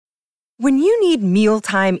When you need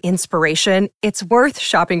mealtime inspiration, it's worth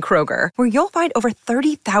shopping Kroger, where you'll find over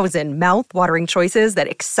 30,000 mouth-watering choices that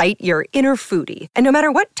excite your inner foodie. And no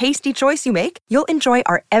matter what tasty choice you make, you'll enjoy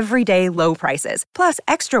our everyday low prices, plus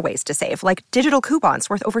extra ways to save, like digital coupons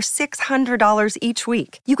worth over $600 each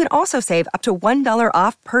week. You can also save up to $1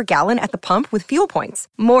 off per gallon at the pump with fuel points.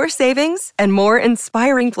 More savings and more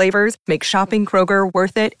inspiring flavors make shopping Kroger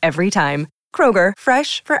worth it every time. Kroger,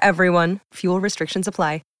 fresh for everyone. Fuel restrictions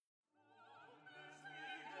apply.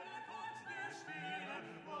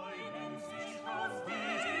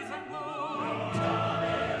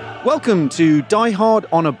 Welcome to Die Hard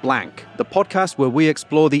on a Blank, the podcast where we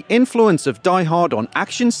explore the influence of Die Hard on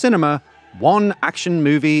action cinema, one action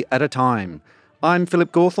movie at a time. I'm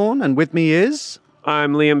Philip Gawthorne, and with me is...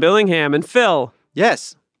 I'm Liam Billingham, and Phil.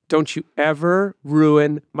 Yes. Don't you ever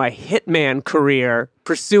ruin my hitman career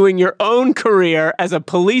pursuing your own career as a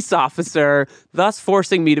police officer, thus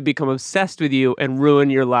forcing me to become obsessed with you and ruin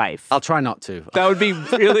your life. I'll try not to. That would be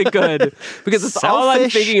really good, because it's all I'm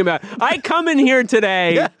thinking about. I come in here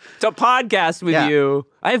today to podcast with you.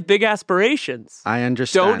 I have big aspirations. I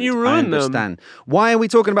understand. Don't you ruin them. Why are we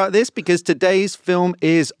talking about this? Because today's film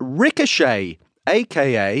is Ricochet,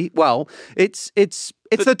 a.k.a., well, it's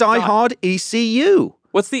the Die Hard ECU.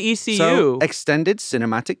 What's the ECU? So, Extended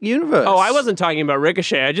Cinematic Universe. Oh, I wasn't talking about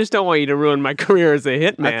Ricochet. I just don't want you to ruin my career as a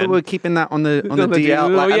hitman. I thought we were keeping that on the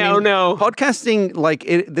DL. No. Podcasting, like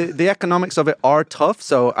the economics of it are tough,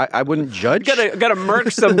 so I wouldn't judge. Gotta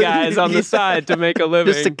murk some guys on the side to make a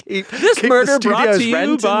living. Just to keep this murder brought to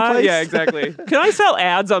you by. Yeah, exactly. Can I sell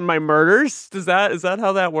ads on my murders? Is that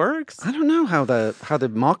how that works? I don't know how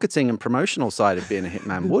the marketing and promotional side of being a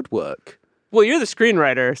hitman would work. Well, you're the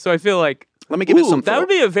screenwriter, so I feel like. Let me give it some thought. That would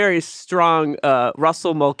be a very strong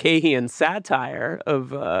Russell Mulcahy satire of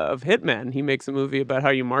hitmen. He makes a movie about how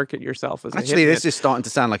you market yourself as a hitman. Actually, this is starting to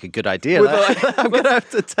sound like a good idea. I'm going to have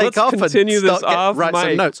to take off and write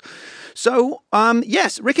some notes. So,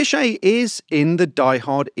 yes, Ricochet is in the Die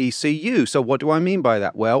Hard ECU. So what do I mean by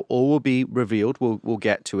that? Well, all will be revealed. We'll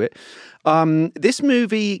get to it. This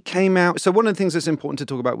movie came out. So one of the things that's important to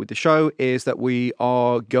talk about with the show is that we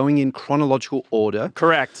are going in chronological order.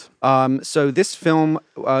 Correct. So this film,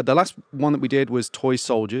 the last one that we did was Toy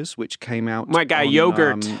Soldiers, which came out. My guy,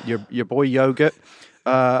 Yogurt. Your boy, Yogurt.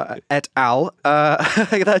 Et al.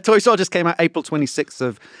 Toy Soldiers came out April 26th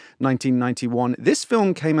of 1991. This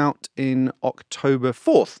film came out in October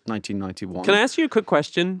 4th, 1991. Can I ask you a quick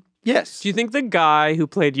question? Yes. Do you think the guy who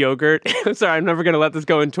played Yogurt, sorry, I'm never going to let this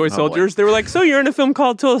go in Toy Soldiers. They were like, so you're in a film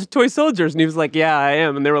called Toy Soldiers? And he was like, yeah, I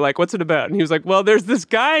am. And they were like, what's it about? And he was like, well, there's this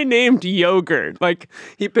guy named Yogurt. Like,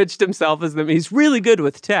 he pitched himself as them. He's really good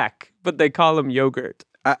with tech, but they call him Yogurt.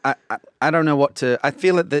 I don't know what to. I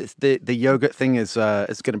feel that the yogurt thing is going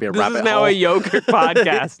to be a rabbit hole. This is now a yogurt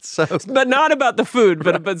podcast, but not about the food,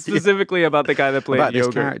 but specifically about the guy that played about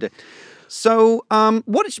Yogurt. This character. So,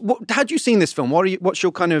 had you seen this film? What's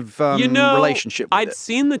your kind of relationship with I'd it?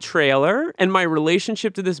 seen the trailer, and my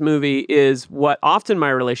relationship to this movie is what often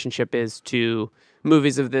my relationship is to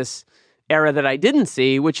movies of this era that I didn't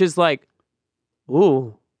see, which is like,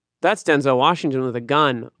 ooh, that's Denzel Washington with a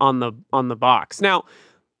gun on the box. Now,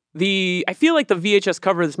 I feel like the VHS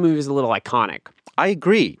cover of this movie is a little iconic. I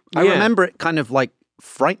agree. I remember it kind of like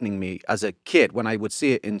frightening me as a kid when I would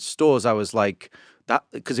see it in stores. I was like, that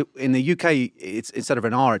because in the UK, it's instead of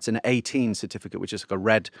an R, it's an 18 certificate, which is like a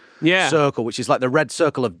red circle, which is like the red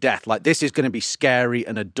circle of death. Like, this is going to be scary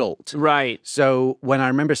and adult. Right. So when I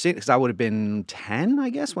remember seeing it, because I would have been 10, I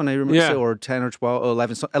guess, when I remember seeing it, or 10 or 12 or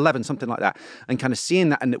 11, something like that, and kind of seeing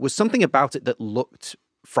that. And it was something about it that looked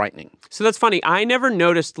frightening. So that's funny. I never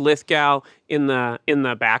noticed Lithgow in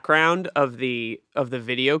the background of the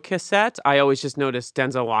video cassette. I always just noticed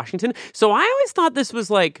Denzel Washington. So I always thought this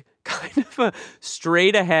was like kind of a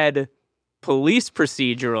straight ahead police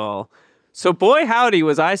procedural. So boy howdy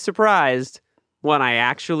was I surprised when I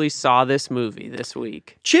actually saw this movie this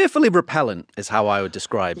week. Cheerfully repellent is how I would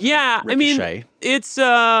describe Ricochet. I mean, it's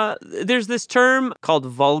there's this term called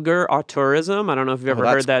vulgar auteurism. I don't know if you've ever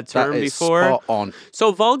heard that term before. Spot on.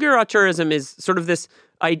 So vulgar auteurism is sort of this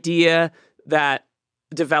idea that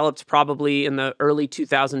developed probably in the early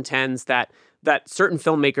 2010s that certain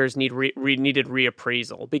filmmakers needed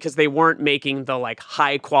reappraisal because they weren't making the like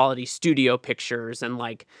high quality studio pictures and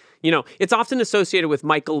like, it's often associated with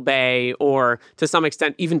Michael Bay or to some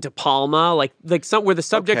extent even De Palma, like some where the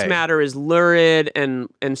subject matter is lurid and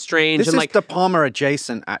strange. This and is De Palma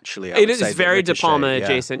adjacent, actually. It is very De Palma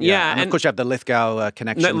adjacent. Yeah. And of course you have the Lithgow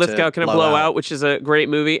connection. Lithgow kind of blow out, which is a great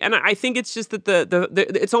movie. And I think it's just that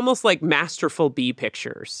it's almost like masterful B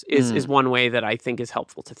pictures is one way that I think is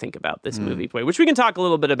helpful to think about this movie, which we can talk a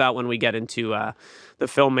little bit about when we get into the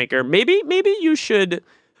filmmaker. Maybe you should,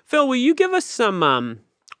 Phil, will you give us some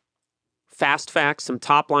fast facts, some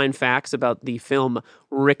top-line facts about the film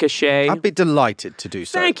Ricochet? I'd be delighted to do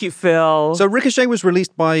so. Thank you, Phil. So Ricochet was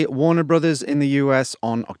released by Warner Brothers in the US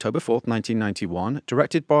on October 4th, 1991,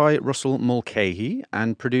 directed by Russell Mulcahy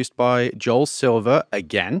and produced by Joel Silver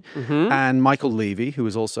again, and Michael Levy, who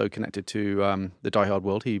was also connected to the Die Hard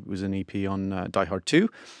world. He was an EP on Die Hard 2.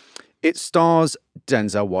 It stars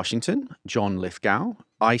Denzel Washington, John Lithgow,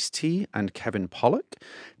 Ice-T, and Kevin Pollak.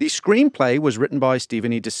 The screenplay was written by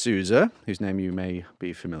Stephen E. D'Souza, whose name you may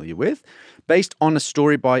be familiar with, based on a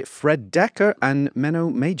story by Fred Dekker and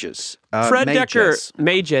Menno Majors. Majors.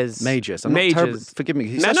 I'm not terrible. Forgive me.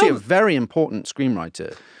 He's actually a very important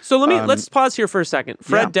screenwriter. So let's pause here for a second.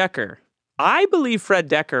 Fred Dekker. I believe Fred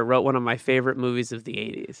Dekker wrote one of my favorite movies of the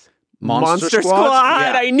 80s. Monster Squad?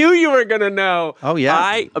 Yeah. I knew you were going to know. Oh,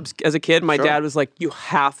 yeah. As a kid, my dad was like, you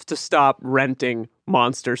have to stop renting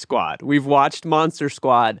Monster Squad. We've watched Monster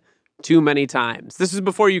Squad too many times. This is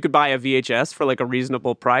before you could buy a VHS for like a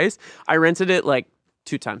reasonable price. I rented it like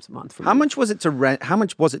 2 times a month. How much was it to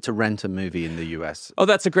rent a movie in the US? Oh,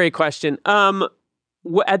 that's a great question.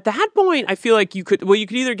 At that point, I feel like you could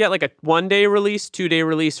either get like a 1-day release, 2-day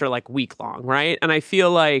release, or like week-long, right? And I feel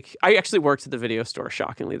like I actually worked at the video store,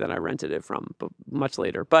 shockingly, that I rented it from, but much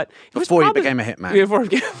later. But before you became a hitman.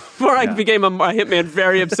 Before I became a hitman,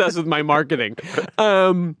 very obsessed with my marketing.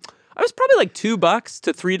 I was probably like $2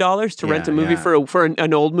 to $3 to rent a movie for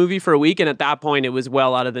an old movie for a week, and at that point, it was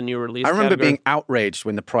well out of the new release. I remember category. being outraged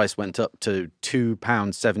when the price went up to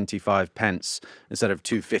 £2.75 instead of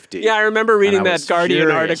 $2.50. Yeah, I remember reading that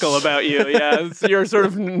Guardian article about you. Yeah, you're sort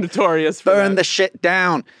of notorious for Burn the shit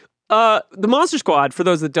down. The Monster Squad, for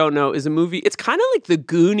those that don't know, is a movie. It's kind of like the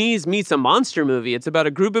Goonies meets a monster movie. It's about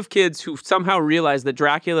a group of kids who somehow realize that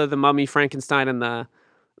Dracula, the Mummy, Frankenstein, and the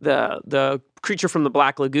creature from the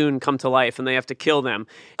Black Lagoon come to life, and they have to kill them.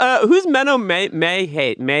 Who's Menno Mayes?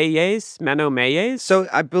 Menno Mayes? So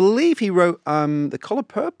I believe he wrote The Color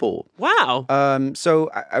Purple. Wow.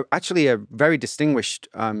 Actually a very distinguished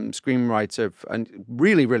screenwriter and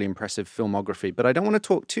really, really impressive filmography. But I don't want to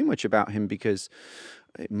talk too much about him because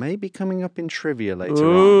it may be coming up in trivia later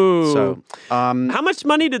on. So, how much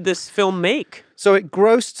money did this film make? So it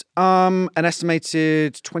grossed an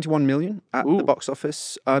estimated $21 million at the box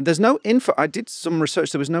office. There's no info. I did some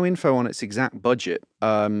research. There was no info on its exact budget.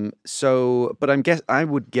 But I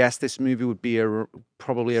would guess this movie would be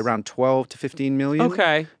probably around 12 to 15 million.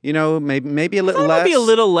 Okay. Maybe a little less. Maybe a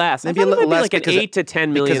little less. Maybe a little less. Like an $8 to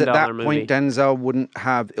 $10 million because at that movie. point, Denzel wouldn't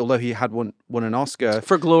have, although he had won an Oscar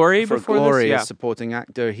for Glory as supporting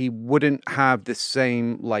actor, he wouldn't have the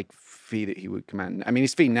same fee that he would command. I mean,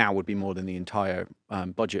 his fee now would be more than the entire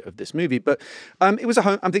budget of this movie, but it was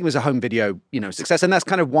I think it was a home video, success, and that's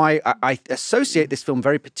kind of why I associate this film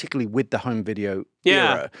very particularly with the home video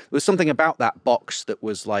era. There was something about that box that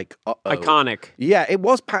was like iconic. Yeah, it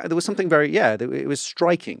was. There was something very it was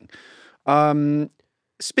striking.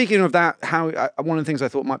 Speaking of that, one of the things I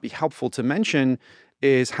thought might be helpful to mention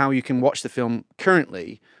is how you can watch the film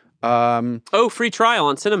currently. Free trial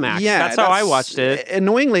on Cinemax. Yeah, that's how I watched it.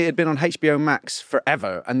 Annoyingly, it had been on HBO Max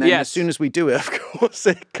forever, and then as soon as we do it, of course,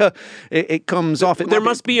 it comes off. There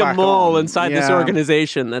must be a mole inside this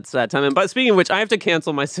organization that's that time. But speaking of which, I have to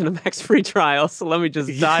cancel my Cinemax free trial, so let me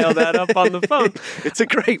just dial that up on the phone. It's a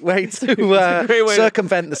great way to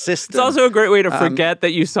circumvent the system. It's also a great way to forget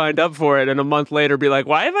that you signed up for it, and a month later be like,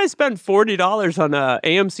 "Why have I spent $40 on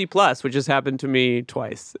AMC Plus?" Which has happened to me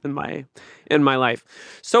twice in my life.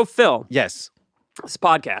 So, Phil. Yes. This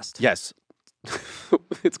podcast. Yes.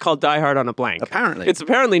 It's called Die Hard on a Blank. Apparently. It's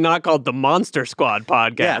apparently not called the Monster Squad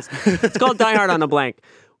podcast. Yeah. It's called Die Hard on a Blank.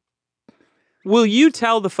 Will you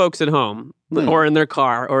tell the folks at home or in their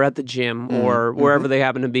car or at the gym or wherever they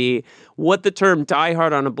happen to be what the term Die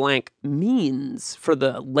Hard on a Blank means for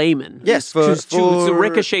the layman? Yes, who's a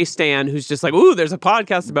Ricochet stan who's just like, ooh, there's a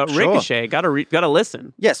podcast about Ricochet. Gotta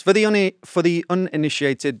listen. Yes, for the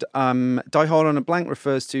uninitiated, Die Hard on a Blank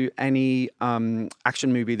refers to any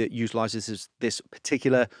action movie that utilizes this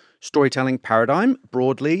particular storytelling paradigm.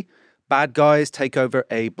 Broadly, bad guys take over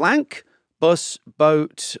a blank. Bus,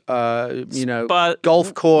 boat,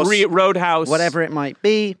 golf course, roadhouse, whatever it might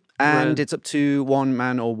be, And it's up to one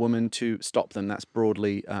man or woman to stop them. That's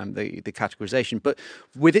broadly the categorization. But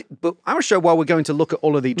our show, while we're going to look at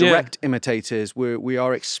all of the direct imitators, we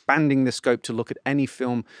are expanding the scope to look at any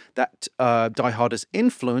film that Die Hard has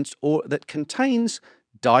influenced or that contains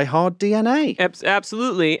Die Hard DNA.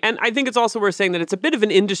 Absolutely. And I think it's also worth saying that it's a bit of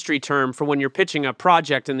an industry term for when you're pitching a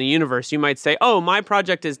project in the universe. You might say, oh, my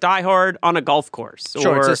project is Die Hard on a golf course.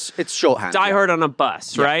 Sure, or it's shorthand. Die Hard on a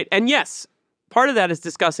bus, right? And yes, part of that is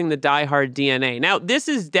discussing the Die Hard DNA. Now, this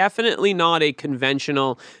is definitely not a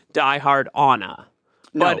conventional Die Hard Anna.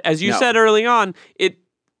 But as you said early on,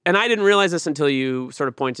 and I didn't realize this until you sort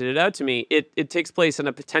of pointed it out to me, it takes place in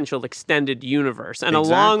a potential extended universe. And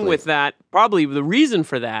along with that, probably the reason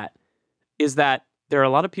for that is that there are a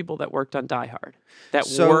lot of people that worked on Die Hard, that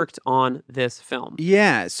worked on this film.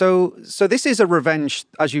 Yeah, so this is a revenge,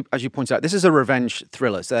 as you pointed out, this is a revenge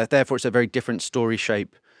thriller. So therefore, it's a very different story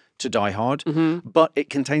shape to Die Hard, but it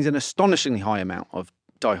contains an astonishingly high amount of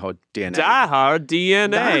Die Hard DNA. Die Hard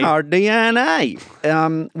DNA. Die Hard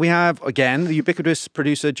DNA. We have, again, the ubiquitous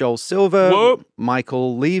producer Joel Silver,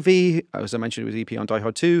 Michael Levy, as I mentioned, it was EP on Die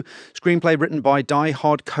Hard 2. Screenplay written by Die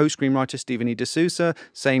Hard co-screenwriter Stephen E. D'Souza.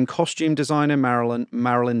 Same costume designer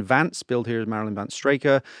Marilyn Vance, billed here as Marilyn Vance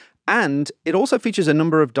Straker. And it also features a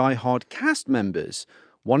number of Die Hard cast members,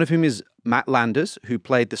 one of whom is Matt Landers, who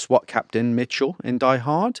played the SWAT captain Mitchell in Die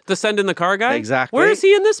Hard. The Send in the Car guy? Exactly. Where is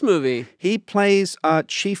he in this movie? He plays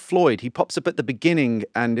Chief Floyd. He pops up at the beginning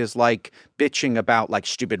and is like bitching about like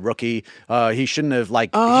stupid rookie. He shouldn't have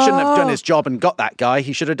done his job and got that guy.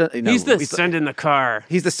 He should have done. He's the Send in the Car.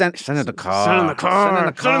 He's the Send in the Car. Send in the Car. Send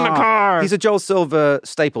in the Car. He's a Joel Silver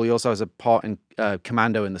staple. He also has a part in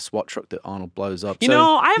Commando in the SWAT truck that Arnold blows up.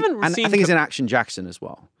 I haven't seen. I think he's in Action Jackson as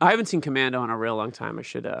well. I haven't seen Commando in a real long time. I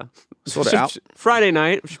should sort it out. Friday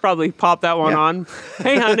night, we should probably pop that one on.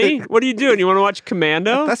 Hey, honey, what are you doing? You want to watch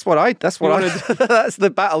Commando? That's that's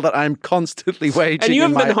the battle that I'm constantly waging. And you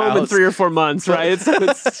haven't been home house. in 3 or 4 months, right?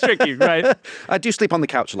 It's tricky, right? I do sleep on the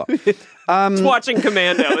couch a lot. It's watching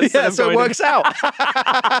Commando. So it works out.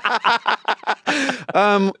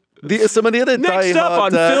 Some of the other Next up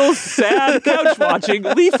on Phil's sad couch watching,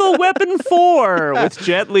 Lethal Weapon 4 with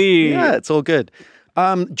Jet Li. Yeah, it's all good.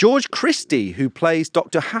 George Christie, who plays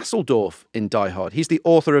Dr. Hasseldorf in Die Hard. He's the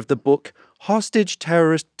author of the book Hostage,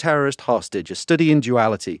 Terrorist, Hostage, A Study in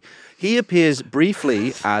Duality. He appears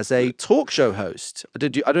briefly as a talk show host. I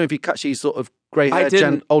don't know if you catch these sort of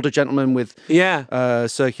grey-haired older gentleman with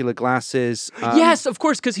circular glasses. Yes, of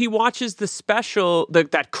course, because he watches the special,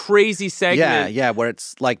 that crazy segment. Yeah, where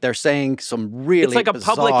it's like they're saying some really It's like a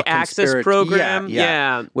public access program.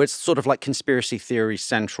 Yeah. Where it's sort of like conspiracy theory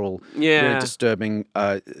central, really disturbing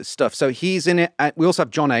stuff. So he's in it. We also have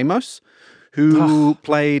John Amos, who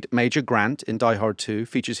played Major Grant in Die Hard 2,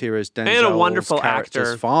 features here as Denzel's and a wonderful character's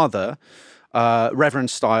actor. Father, Reverend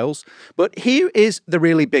Stiles. But here is the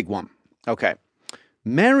really big one. Okay.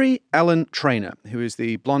 Mary Ellen Trainor, who is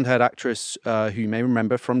the blonde-haired actress who you may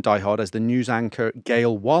remember from Die Hard as the news anchor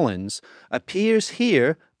Gail Wallens, appears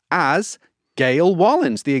here as Gail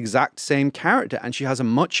Wallens, the exact same character, and she has a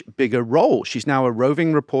much bigger role. She's now a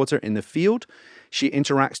roving reporter in the field. She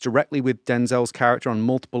interacts directly with Denzel's character on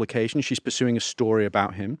multiple occasions. She's pursuing a story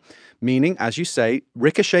about him, meaning, as you say,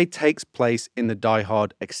 Ricochet takes place in the Die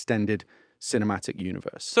Hard extended cinematic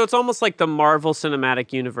universe. So it's almost like the Marvel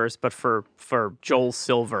Cinematic Universe, but for Joel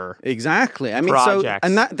Silver. Exactly. I mean, projects.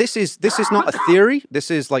 This is not a theory.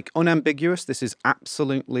 This is like unambiguous. This is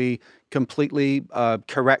absolutely, completely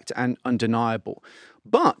correct and undeniable.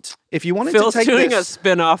 But if you wanted Phil's to take doing a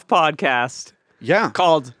spin-off podcast.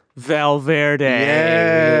 Called Valverde.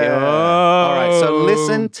 Yeah. Oh. All right. So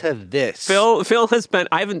listen to this. Phil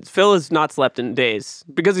has not slept in days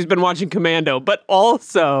because he's been watching Commando, but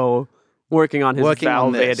also working on his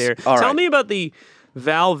Valverde. Tell me about the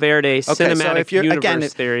Valverde cinematic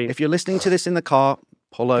universe theory. If you're listening to this in the car,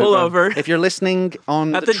 pull over. If you're listening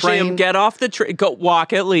on at the train, gym, get off the train. Go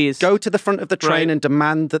walk at least. Go to the front of the train and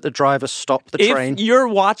demand that the driver stop the train. If you're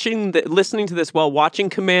listening to this while watching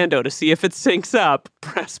Commando to see if it syncs up,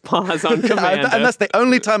 press pause on Commando. And that's the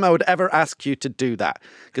only time I would ever ask you to do that,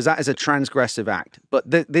 because that is a transgressive act. But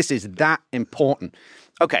this is that important.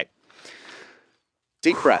 Okay.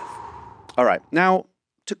 Deep breath. All right. Now,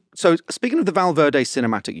 so speaking of the Valverde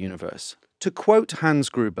cinematic universe, to quote Hans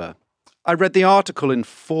Gruber, I read the article in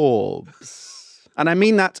Forbes. And I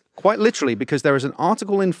mean that quite literally, because there is an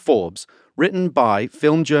article in Forbes written by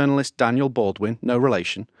film journalist Daniel Baldwin, no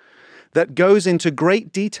relation, that goes into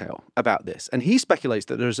great detail about this. And he speculates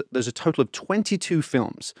that there's a total of 22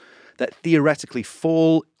 films that theoretically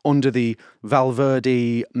fall under the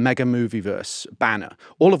Valverde mega movieverse banner,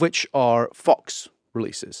 all of which are Fox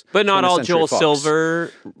releases. But not all Joel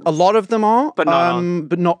Silver. A lot of them are, but not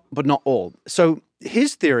all. But not all. So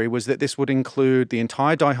his theory was that this would include the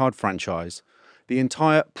entire Die Hard franchise, the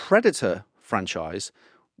entire Predator franchise,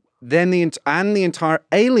 then the entire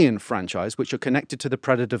Alien franchise, which are connected to the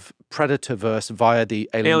Predatorverse via the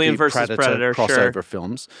Alien vs. Predator crossover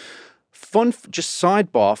films. Just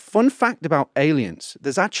sidebar, fun fact about Aliens.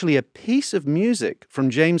 There's actually a piece of music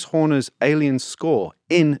from James Horner's Alien score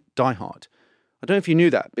in Die Hard. I don't know if you knew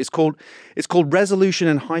that. It's called Resolution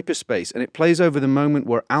in Hyperspace, and it plays over the moment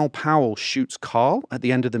where Al Powell shoots Carl at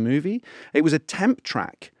the end of the movie. It was a temp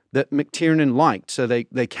track that McTiernan liked, so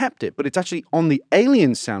they kept it, but it's actually on the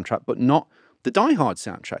Aliens soundtrack, but not the Die Hard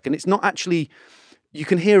soundtrack. And it's not actually, you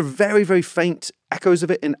can hear very, very faint echoes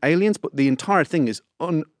of it in Aliens, but the entire thing is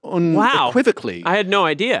unequivocally. I had no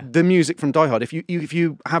idea. The music from Die Hard. If you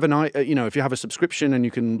have if you have a subscription and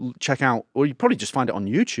you can check out, or you probably just find it on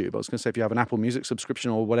YouTube. I was going to say if you have an Apple Music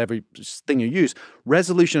subscription or whatever thing you use,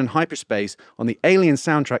 Resolution in Hyperspace on the Alien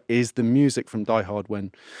soundtrack is the music from Die Hard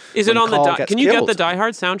when. Is it on Carl the? Can you get the Die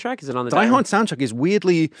Hard soundtrack? Is it on the Die Hard soundtrack? Is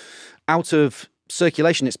weirdly out of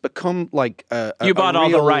circulation. It's become like you bought all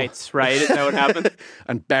the rights, right? Is that what happened?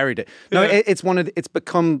 And buried it. No, it's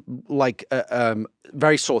become like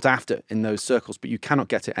very sought after in those circles, but you cannot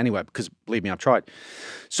get it anywhere because, believe me, I've tried.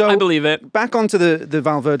 So I believe it. Back onto the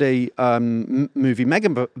Valverde movie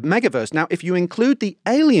Megaverse. Now, if you include the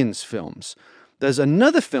Aliens films, there's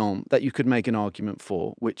another film that you could make an argument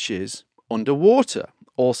for, which is Underwater.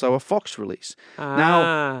 Also a Fox release.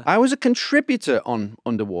 Now, I was a contributor on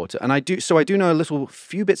Underwater, and I do know a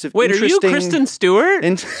few bits of interesting... Wait, are you Kristen Stewart?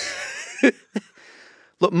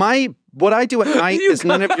 Look, what I do at night is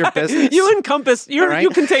none of your business. You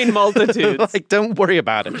contain multitudes. Don't worry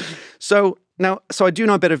about it. So I do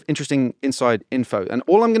know a bit of interesting inside info, and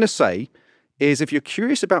all I'm going to say is if you're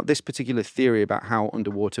curious about this particular theory about how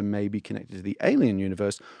Underwater may be connected to the Alien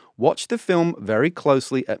universe, watch the film very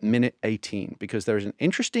closely at minute 18, because there is an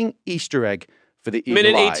interesting Easter egg for the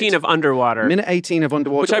eagle-eyed. Minute 18 of Underwater. Minute 18 of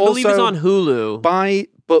Underwater. Which I believe is on Hulu.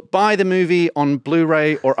 Buy the movie on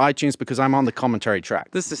Blu-ray or iTunes because I'm on the commentary track.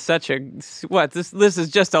 This is such a... What? This is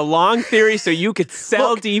just a long theory so you could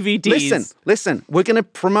sell DVDs. Listen. We're going to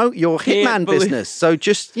promote your Hitman business. So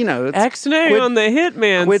just, X-nay on the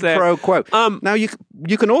Hitman quid pro quo. Now, you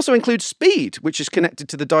can also include Speed, which is connected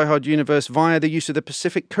to the Die Hard universe via the use of the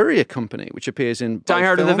Pacific Courier Company, which appears in Die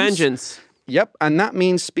Hard films. of the Vengeance. Yep, and that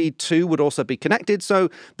means Speed 2 would also be connected. So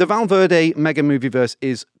the Valverde mega movieverse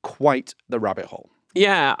is quite the rabbit hole.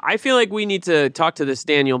 Yeah, I feel like we need to talk to this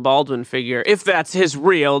Daniel Baldwin figure, if that's his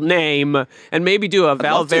real name, and maybe do a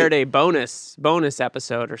Valverde bonus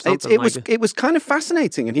episode or something. It was kind of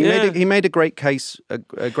fascinating, and he made a great case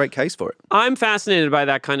for it. I'm fascinated by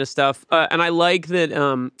that kind of stuff, and I like that.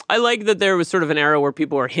 I like that there was sort of an era where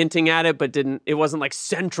people were hinting at it, but it wasn't like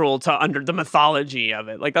central to under the mythology of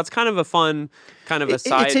it. Like that's kind of a fun kind of a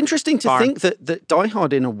side. It's interesting to think that Die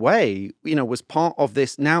Hard, in a way, was part of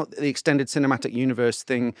this. Now the extended cinematic universe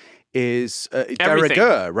thing is de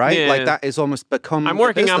rigueur, right? Yeah. Like that is almost become. I'm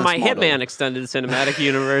working on my model. Hitman extended cinematic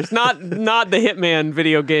universe, not the Hitman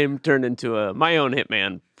video game turned into my own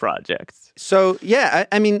Hitman project. So yeah,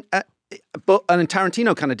 I mean. And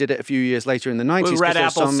Tarantino kind of did it a few years later in the 90s. With Red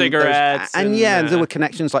Apple cigarettes. And there were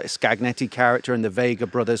connections like Scagnetti character and the Vega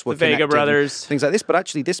brothers were connected. Vega brothers. Things like this. But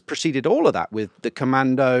actually, this preceded all of that with the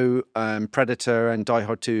Commando, Predator, and Die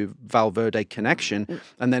Hard 2 Valverde connection,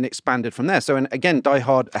 and then expanded from there. So, and again, Die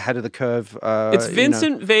Hard ahead of the curve. It's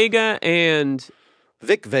Vincent Vega and...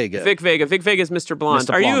 Vic Vega. Vic Vega is Mr. Blonde.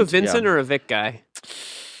 Are you a Vincent or a Vic guy?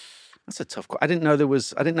 That's a tough question. I didn't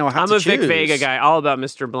know I had to choose. I'm a Vic Vega guy, all about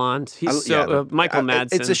Mr. Blonde. He's Michael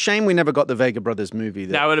Madsen. It's a shame we never got the Vega Brothers movie.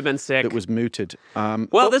 That would have been sick. That was mooted.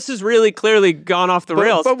 This has really clearly gone off the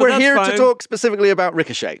rails. But we're here to talk specifically about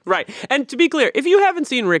Ricochet. Right. And to be clear, if you haven't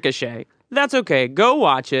seen Ricochet, that's okay. Go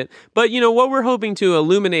watch it. But, what we're hoping to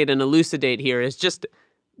illuminate and elucidate here is just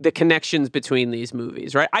the connections between these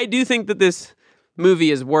movies, right? I do think that this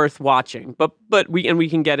movie is worth watching, but we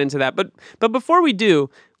can get into that. But before we do,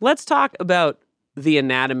 let's talk about the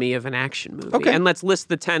anatomy of an action movie. Okay. And let's list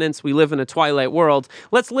the tenets. We live in a Twilight world.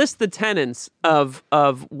 Let's list the tenets of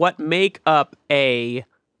what make up an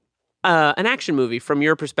action movie from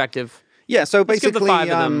your perspective. Yeah, so basically,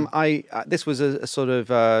 I this was a sort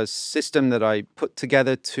of system that I put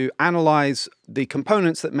together to analyze the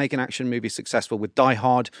components that make an action movie successful, with Die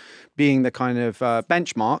Hard being the kind of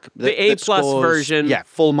benchmark. The A-plus version. Yeah,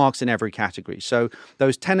 full marks in every category. So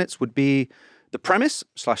those tenets would be the premise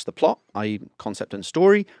 / the plot, i.e. concept and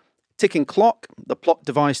story, ticking clock, the plot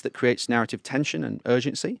device that creates narrative tension and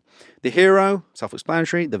urgency, the hero,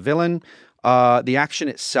 self-explanatory, the villain, The action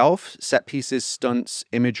itself, set pieces, stunts,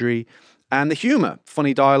 imagery, and the humor,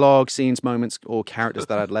 funny dialogue, scenes, moments, or characters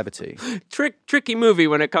that add levity. Tricky movie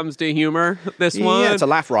when it comes to humor, this one. Yeah, it's a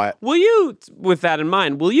laugh riot. Will you, with that in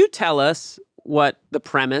mind, will you tell us what the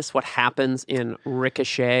premise, what happens in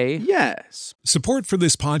Ricochet? Yes. Support for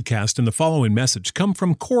this podcast and the following message come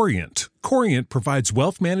from Corient. Corient provides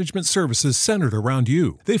wealth management services centered around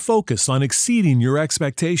you. They focus on exceeding your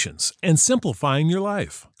expectations and simplifying your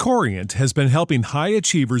life. Corient has been helping high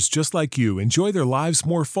achievers just like you enjoy their lives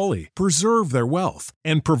more fully, preserve their wealth,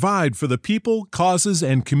 and provide for the people, causes,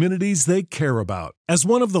 and communities they care about. As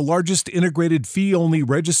one of the largest integrated fee-only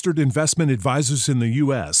registered investment advisors in the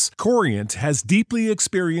U.S., Corient has deeply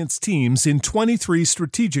experienced teams in 23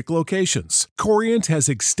 strategic locations. Corient has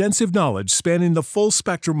extensive knowledge spanning the full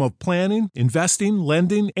spectrum of planning, investing,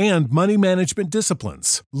 lending, and money management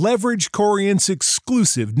disciplines. Leverage Corient's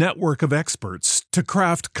exclusive network of experts to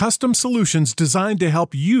craft custom solutions designed to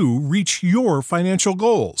help you reach your financial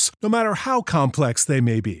goals, no matter how complex they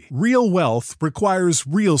may be. Real wealth requires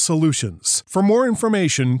real solutions. For more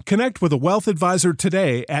information, connect with a wealth advisor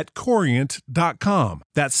today at Corient.com.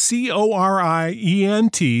 That's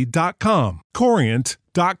Corient.com.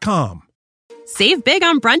 Corient.com. Save big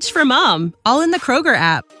on brunch for mom, all in the Kroger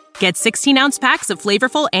app. Get 16-ounce packs of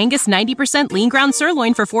flavorful Angus 90% lean ground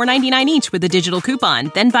sirloin for $4.99 each with a digital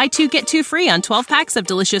coupon. Then buy 2, get 2 free on 12 packs of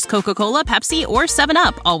delicious Coca-Cola, Pepsi, or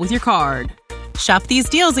 7-Up, all with your card. Shop these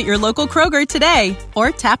deals at your local Kroger today,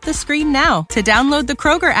 or tap the screen now to download the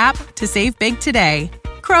Kroger app to save big today.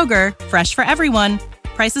 Kroger, fresh for everyone.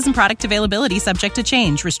 Prices and product availability subject to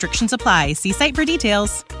change. Restrictions apply. See site for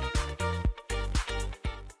details.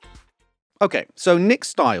 Okay, so Nick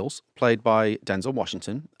Stiles, played by Denzel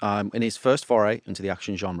Washington, in his first foray into the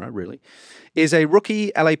action genre, really, is a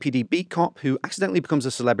rookie LAPD beat cop who accidentally becomes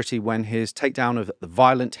a celebrity when his takedown of the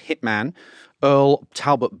violent hitman, Earl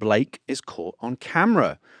Talbot Blake, is caught on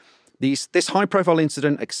camera. This high-profile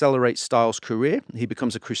incident accelerates Stiles' career. He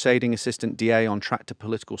becomes a crusading assistant DA on track to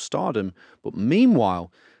political stardom. But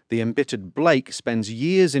meanwhile, the embittered Blake spends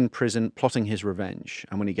years in prison plotting his revenge.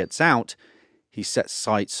 And when he gets out, he sets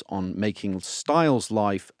sights on making Stiles'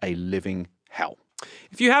 life a living hell.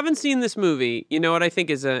 If you haven't seen this movie, you know what I think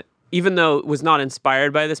is even though it was not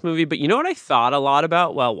inspired by this movie, but you know what I thought a lot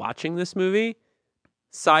about while watching this movie?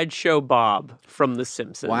 Sideshow Bob from The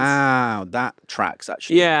Simpsons. Wow, that tracks,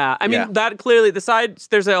 actually. Yeah, I mean, that clearly,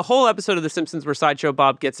 there's a whole episode of The Simpsons where Sideshow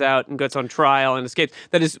Bob gets out and goes on trial and escapes.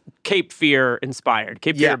 That is Cape Fear inspired.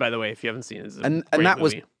 Cape Fear, by the way, if you haven't seen it, is a great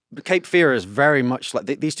movie. Cape Fear is very much like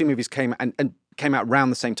these two movies came out around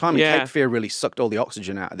the same time. And Cape Fear really sucked all the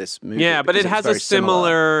oxygen out of this movie. Yeah, but it has a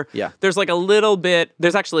similar. Yeah, there's like a little bit.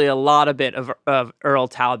 There's actually a lot of bit of Earl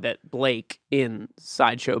Talbot Blake in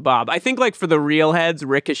Sideshow Bob. I think like for the real heads,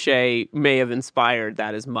 Ricochet may have inspired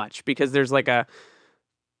that as much because there's like a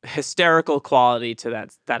hysterical quality to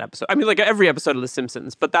that episode. I mean, like every episode of The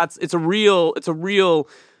Simpsons, but it's a real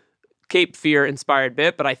Cape Fear inspired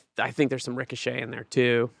bit, but I think there's some Ricochet in there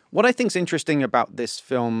too. What I think is interesting about this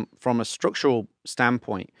film from a structural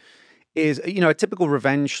standpoint is, a typical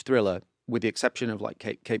revenge thriller, with the exception of like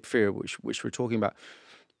Cape Fear, which we're talking about.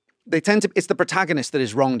 It's the protagonist that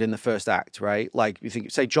is wronged in the first act, right? Like you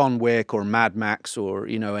think, say John Wick or Mad Max or,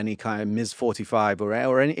 any kind of Ms. 45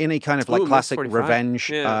 or any kind of like classic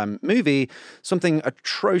revenge movie, something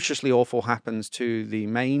atrociously awful happens to the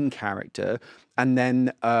main character. And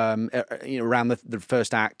then, around the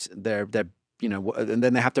first act, they're and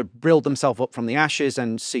then they have to build themselves up from the ashes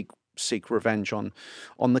and seek revenge on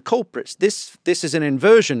the culprits. This is an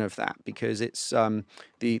inversion of that because it's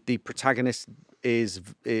the protagonist is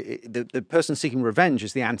the person seeking revenge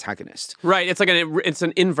is the antagonist. Right. It's like it's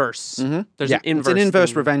an inverse. Mm-hmm. There's an inverse. It's an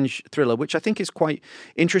inverse revenge thriller, which I think is quite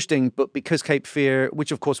interesting. But because Cape Fear,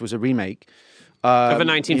 which of course was a remake of a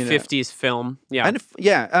 1950s film,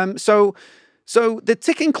 So the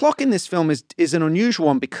ticking clock in this film is an unusual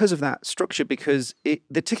one because of that structure, because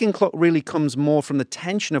the ticking clock really comes more from the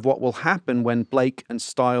tension of what will happen when Blake and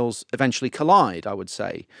Stiles eventually collide, I would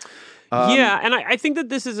say. And I think that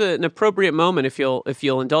this is an appropriate moment, if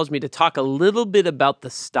you'll indulge me, to talk a little bit about the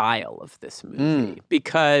style of this movie,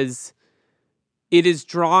 because it is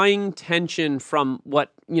drawing tension from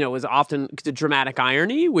what, is often the dramatic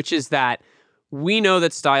irony, which is that we know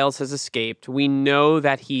that Stiles has escaped. We know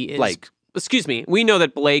that he is... we know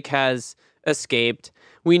that Blake has escaped.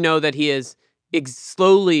 We know that he is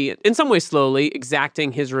slowly,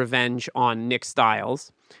 exacting his revenge on Nick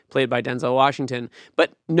Stiles, played by Denzel Washington,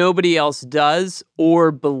 but nobody else does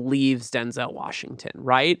or believes Denzel Washington,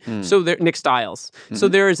 right? So Nick Stiles. Mm-hmm. So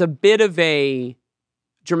there is a bit of a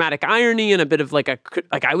dramatic irony and a bit of like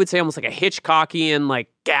I would say almost like a Hitchcockian like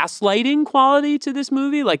gaslighting quality to this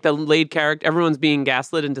movie. Like the lead character, everyone's being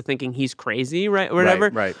gaslit into thinking he's crazy, right? Or whatever.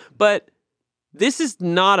 Right. But this is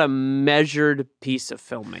not a measured piece of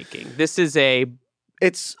filmmaking. This is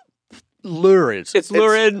It's lurid. It's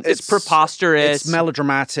lurid. It's preposterous. It's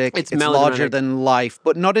melodramatic. It's larger than life,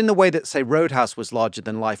 but not in the way that, say, Roadhouse was larger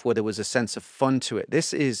than life, where there was a sense of fun to it.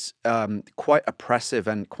 This is quite oppressive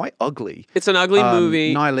and quite ugly. It's an ugly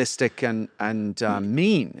movie. Nihilistic and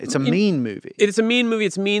mean. It's a mean movie. It's a mean movie.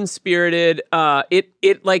 It's mean-spirited.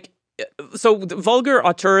 So vulgar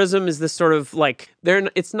auteurism is this sort of like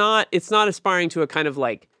it's not aspiring to a kind of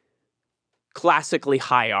like classically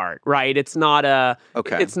high art, right? It's not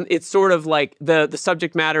it's sort of like the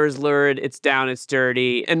subject matter is lurid, it's down, it's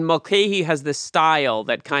dirty, and Mulcahy has this style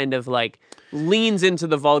that kind of like leans into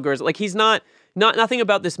the vulgar. Like he's nothing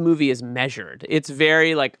about this movie is measured. It's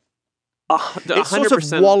very like 100%. It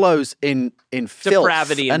sort of wallows in filth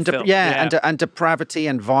depravity and filth. And depravity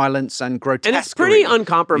and violence and grotesquerie. And it's pretty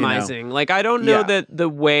uncompromising. Like I don't know that the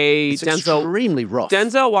way it's extremely rough.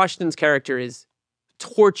 Denzel Washington's character is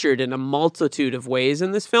tortured in a multitude of ways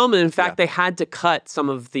in this film, and in fact they had to cut some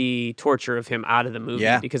of the torture of him out of the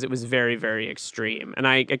movie because it was very, very extreme, and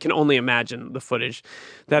I can only imagine the footage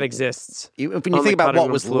that exists. When you think about what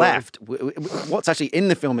was left, what's actually in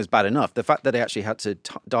the film is bad enough. The fact that they actually had to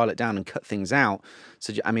dial it down and cut things out,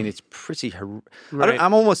 so I mean it's pretty right.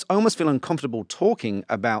 I'm almost feel uncomfortable talking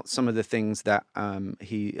about some of the things that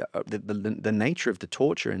the nature of the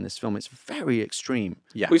torture in this film. It's very extreme.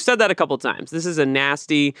 Yeah, we've said that a couple times. This is a nasty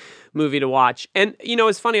movie to watch. And, you know,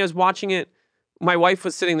 it's funny, I was watching it, my wife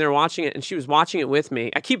was sitting there watching it, and she was watching it with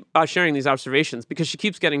me. I keep sharing these observations because she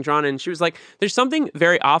keeps getting drawn in. She was like, there's something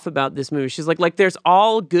very off about this movie. She's like there's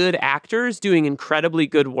all good actors doing incredibly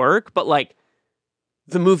good work, but, like,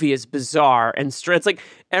 the movie is bizarre and it's like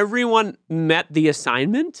everyone met the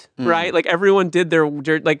assignment, right? Like, everyone did their,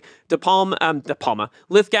 like, De Palma.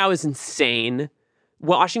 Lithgow is insane.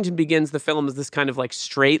 Washington begins the film as this kind of like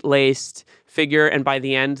straight-laced figure, and by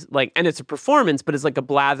the end, like, and it's a performance, but it's like a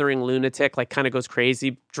blathering lunatic, like kind of goes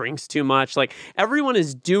crazy, drinks too much. Like everyone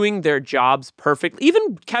is doing their jobs perfectly.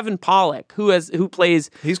 Even Kevin Pollak, who plays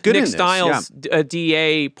Nick Stiles'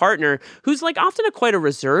 DA partner, who's like often quite a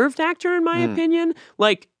reserved actor in my opinion,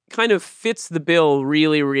 like kind of fits the bill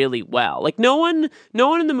really, really well. Like no one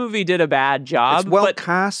in the movie did a bad job. It's well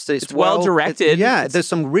cast. It's well directed. There's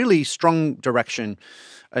some really strong direction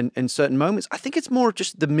in certain moments. I think it's more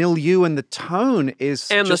just the milieu and the tone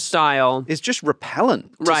the style is just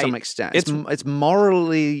repellent to some extent. It's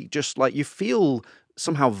morally just like you feel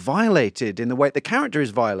somehow violated in the way the character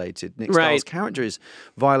is violated. Nick Stiles' character is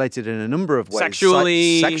violated in a number of ways.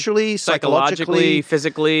 Sexually, psychologically,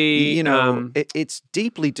 physically. You know, it's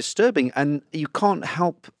deeply disturbing, and you can't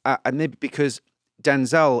help, and maybe because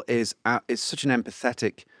Denzel is such an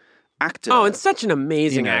empathetic actor. Oh, and such an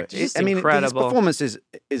amazing actor. Just incredible. His performance is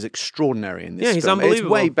extraordinary in this film. Yeah, he's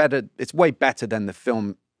unbelievable. It's way better than the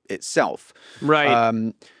film itself.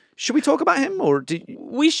 Right. Should we talk about him, or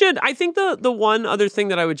we should? I think the one other thing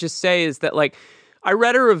that I would just say is that, like, I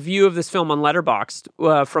read a review of this film on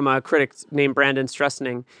Letterboxd from a critic named Brandon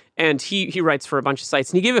Stresning, and he writes for a bunch of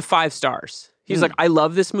sites, and he gave it 5 stars. He's like, I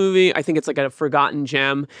love this movie. I think it's like a forgotten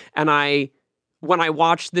gem, and when I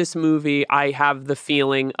watch this movie, I have the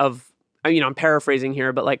feeling of, I'm paraphrasing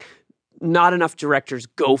here, but like, not enough directors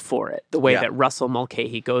go for it the way that Russell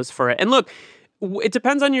Mulcahy goes for it. And look, it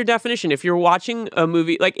depends on your definition. If you're watching a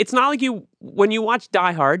movie, like, it's not like when you watch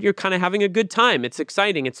Die Hard, you're kind of having a good time. It's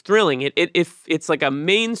exciting. It's thrilling. It's like a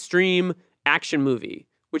mainstream action movie,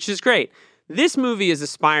 which is great. This movie is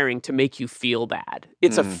aspiring to make you feel bad.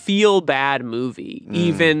 It's a feel-bad movie,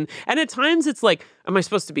 even. And at times it's like, am I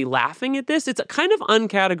supposed to be laughing at this? It's kind of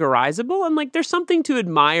uncategorizable. And like, there's something to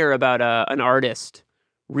admire about an artist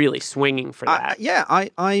really swinging for that.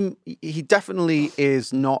 He definitely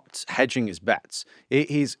is not hedging his bets.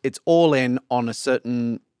 It's all in on a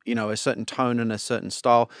certain tone and a certain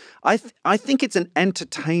style. I think it's an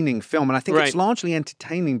entertaining film, and I think it's largely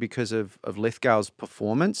entertaining because of Lithgow's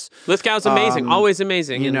performance. Lithgow's amazing, always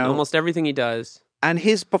amazing in almost everything he does. And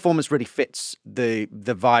his performance really fits the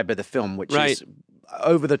vibe of the film, which is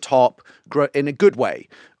over the top, in a good way,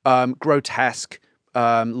 grotesque,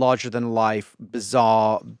 larger than life,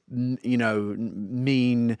 bizarre,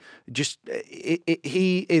 mean. Just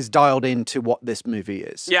he is dialed into what this movie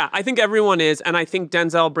is. Yeah, I think everyone is, and I think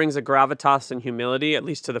Denzel brings a gravitas and humility, at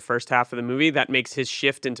least to the first half of the movie, that makes his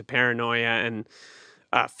shift into paranoia and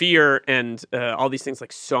fear and all these things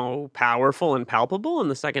like so powerful and palpable in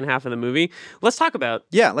the second half of the movie. Let's talk about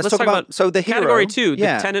let's talk about so the hero, category 2,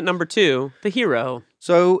 the tenant number 2, the hero.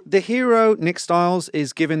 So the hero, Nick Stiles,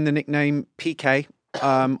 is given the nickname PK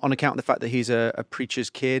on account of the fact that he's a preacher's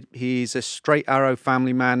kid. He's a straight arrow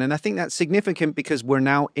family man, and I think that's significant because we're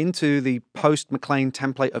now into the post-McClane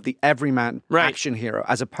template of the everyman action hero,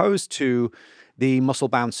 as opposed to the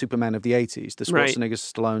muscle-bound Superman of the 80s, the Schwarzeneggers,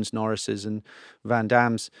 Stallones, Norrises, and Van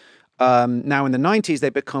Dammes. Now in the 90s, they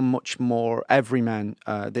become much more everyman,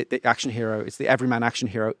 the action hero. It's the everyman action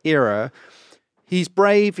hero era. He's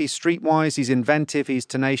brave, he's streetwise, he's inventive, he's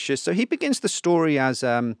tenacious. So he begins the story as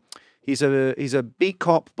he's a beat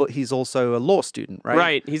cop, but he's also a law student, right?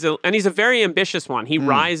 Right. He's a very ambitious one. He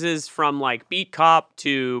rises from like beat cop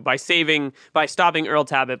to by stopping Earl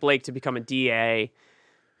Talbot Blake to become a DA.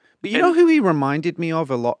 But you know who he reminded me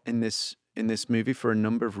of a lot in this movie for a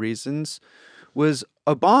number of reasons was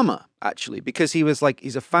Obama, actually, because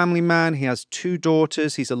he's a family man. He has 2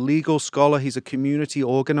 daughters. He's a legal scholar. He's a community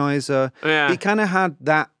organizer. Yeah. He kind of had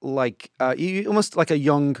that almost like a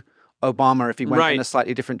young Obama if he went in a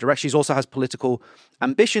slightly different direction. He also has political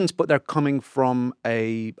ambitions, but they're coming from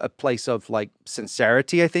a place of like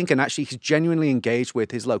sincerity, I think, and actually he's genuinely engaged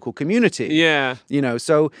with his local community. Yeah.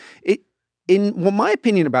 So my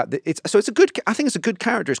opinion about it, I think it's a good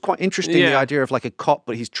character. It's quite interesting, the idea of like a cop,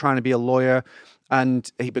 but he's trying to be a lawyer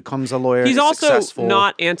and he becomes a lawyer. He's also successful.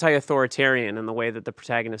 Not anti-authoritarian in the way that the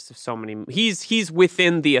protagonist of so many. He's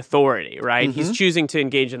within the authority, right? Mm-hmm. He's choosing to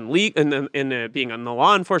engage in being in the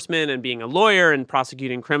law enforcement and being a lawyer and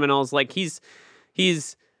prosecuting criminals. Like he's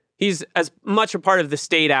as much a part of the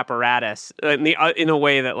state apparatus in a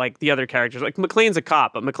way that like the other characters, like McClane's a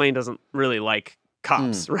cop, but McClane doesn't really like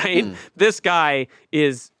cops, right? This guy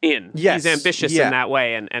is in. Yes, he's ambitious in that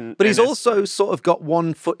way, but he's also sort of got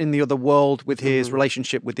one foot in the other world with his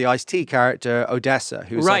relationship with the Ice-T character Odessa,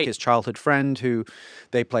 who's like his childhood friend, who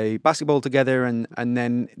they play basketball together, and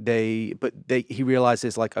then he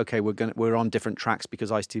realizes like, okay, we're on different tracks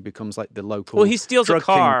because Ice-T becomes like the local. Well, he steals a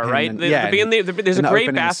car, right? There's a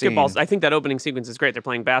great basketball. I think that opening sequence is great. They're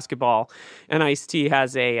playing basketball, and Ice-T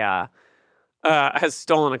has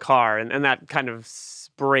stolen a car, and that kind of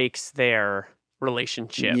breaks their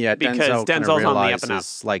relationship. Yeah, because Denzel's on the up and up.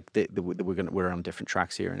 Like we're on different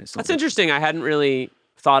tracks here, and it's that's interesting. I hadn't really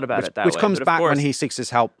thought about it that way. Which comes back when he seeks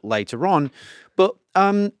his help later on. But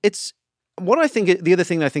it's what I think. The other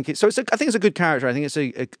thing I think I think it's a good character. I think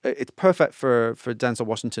it's perfect for Denzel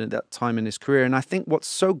Washington at that time in his career. And I think what's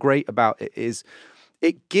so great about it is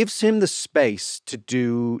it gives him the space to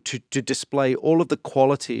display all of the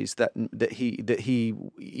qualities that he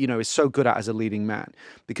is so good at as a leading man,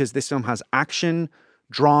 because this film has action,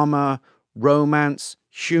 drama, romance,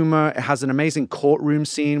 humor. It has an amazing courtroom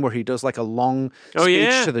scene where he does like a long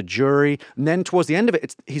speech to the jury, and then towards the end of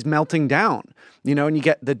it, he's melting down, and you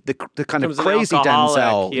get the kind of crazy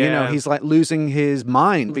Denzel. He's like losing his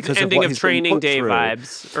mind because of what he's training day through.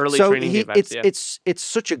 Vibes, early training day vibes. It's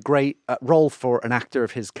such a great role for an actor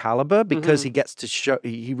of his caliber, because he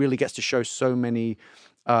really gets to show so many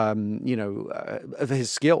of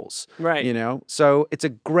his skills, right? So it's a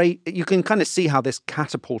great. You can kind of see how this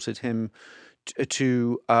catapulted him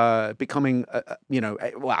to becoming,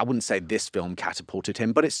 well, I wouldn't say this film catapulted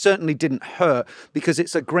him, but it certainly didn't hurt, because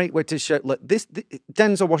it's a great way to show. Look,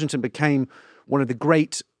 Denzel Washington became one of the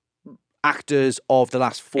great actors of the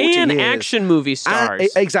last 40 years. And action movie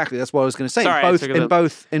stars. Exactly, that's what I was going to say. Sorry, in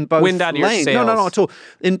both wind out of lanes. your sails. No, not at all.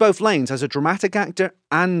 In both lanes, as a dramatic actor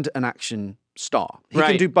and an action star. He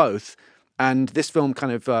can do both. And this film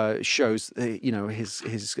kind of shows,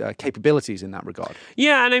 his capabilities in that regard.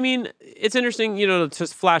 Yeah, and I mean, it's interesting, to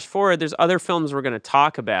flash forward, there's other films we're going to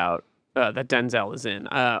talk about that Denzel is in.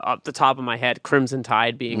 Off the top of my head, Crimson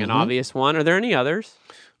Tide being an obvious one. Are there any others?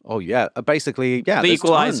 Oh, yeah. Basically, yeah. The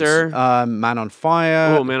Equalizer. Man on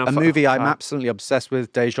Fire. Oh, Man on Fire. A movie I'm absolutely obsessed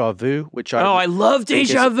with, Deja Vu, which I love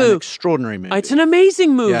Deja Vu. An extraordinary movie. It's an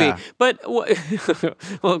amazing movie. Yeah. But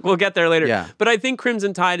we'll get there later. Yeah. But I think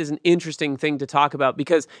Crimson Tide is an interesting thing to talk about,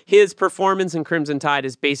 because his performance in Crimson Tide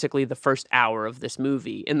is basically the first hour of this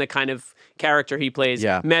movie, in the kind of character he plays.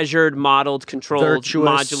 Yeah. Measured, modeled, controlled,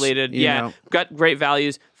 virtuous, modulated. Got great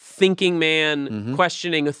values. Thinking man,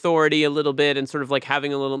 questioning authority a little bit, and sort of like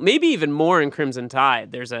having a little, maybe even more in Crimson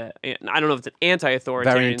Tide. There's I don't know if it's an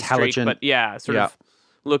anti-authoritarian very intelligent streak, but sort of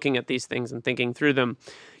looking at these things and thinking through them.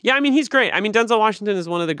 Yeah, I mean, he's great. I mean, Denzel Washington is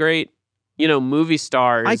one of the great, movie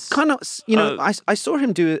stars. I kind of, I saw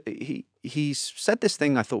him do it. He said this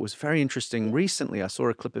thing I thought was very interesting recently. I saw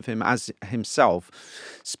a clip of him as himself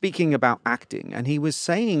speaking about acting, and he was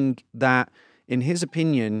saying that, in his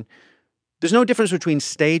opinion, there's no difference between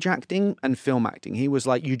stage acting and film acting. He was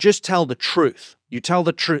like, you just tell the truth. You tell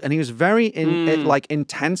the truth. And he was very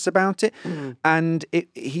intense about it. And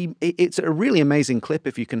it's a really amazing clip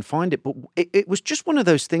if you can find it. But it was just one of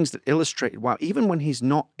those things that illustrated, wow, even when he's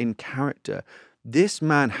not in character, this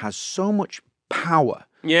man has so much power.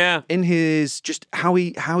 Yeah. In his, just how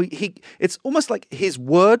he, it's almost like his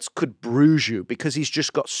words could bruise you because he's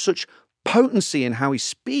just got such potency in how he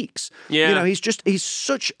speaks. Yeah. You know, he's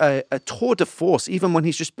such a tour de force. Even when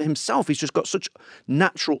he's just himself, he's just got such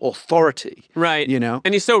natural authority. Right. You know?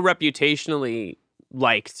 And he's so reputationally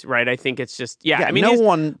liked, right? I think it's just, I mean, no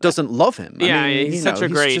one doesn't love him. Yeah, I mean, he's such a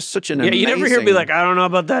great, he's just such an amazing. You never hear me like, I don't know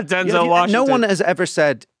about that Denzel Washington. No one has ever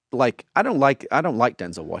said, like, I don't like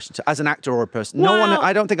Denzel Washington as an actor or a person. No one.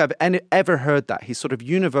 I don't think I've ever heard that. He's sort of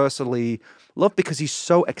universally loved because he's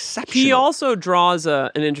so exceptional. He also draws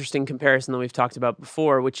an interesting comparison that we've talked about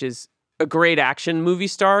before, which is a great action movie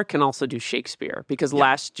star can also do Shakespeare. Because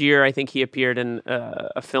last year, I think he appeared in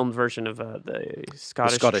a filmed version of the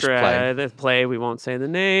Scottish play. The play. We won't say the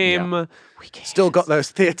name. Yeah. We still got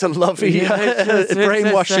those theatre lovey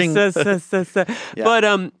brainwashing.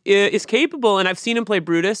 But is capable, and I've seen him play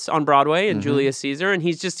Brutus on Broadway in Julius Caesar, and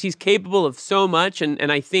he's capable of so much,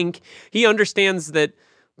 and I think he understands that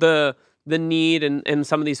the need in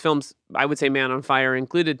some of these films, I would say Man on Fire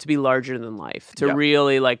included, to be larger than life, to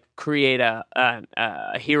really like create a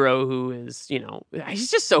hero who is, you know,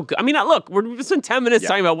 he's just so good. I mean, look, we've spent 10 minutes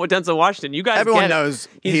talking about Denzel Washington. You guys, everyone knows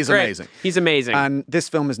he's amazing. He's amazing, and this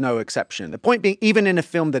film is no exception. The point being, even in a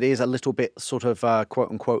film that is a little bit sort of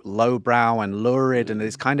quote unquote lowbrow and lurid, and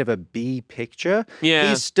is kind of a B picture,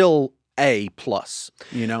 he's still A+.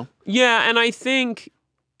 You know? Yeah, and I think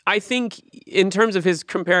in terms of his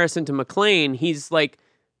comparison to McClane, he's like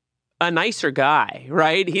a nicer guy,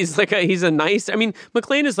 right? He's a nice, I mean,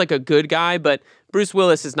 McClane is like a good guy, but Bruce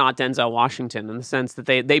Willis is not Denzel Washington in the sense that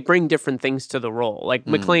they bring different things to the role. Like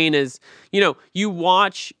McClane is, you know, you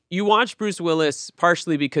watch Bruce Willis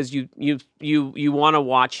partially because you want to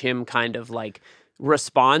watch him kind of like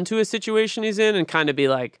respond to a situation he's in and kind of be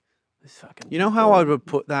like, this fucking. You know how I would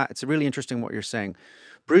put that? It's really interesting what you're saying.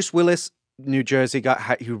 Bruce Willis, New Jersey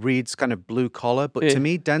guy who reads kind of blue collar, but to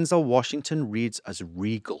me, Denzel Washington reads as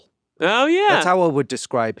regal. Oh yeah, that's how I would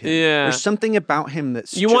describe him. Yeah, there's something about him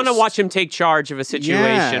that's you want to watch him take charge of a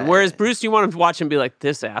situation. Whereas Bruce, you want to watch him be like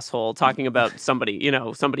this asshole talking about somebody, you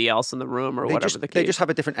know, somebody else in the room or whatever the case. They just have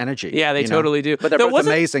a different energy. Yeah, they totally do. But they're both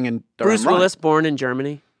amazing. And Bruce Willis born in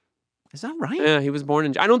Germany. Is that right? Yeah, he was born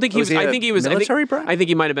in. I don't think he was. I think he was military brat. I think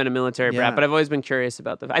he might have been a military brat, but I've always been curious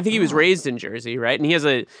about that. I think he was raised in Jersey, right? And he has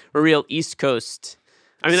a real East Coast.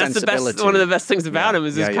 I mean, that's the best. One of the best things about him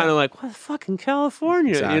is just kind of like, what the fuck in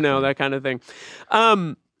California, you know, that kind of thing.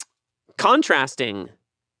 Contrasting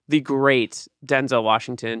the great Denzel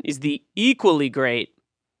Washington is the equally great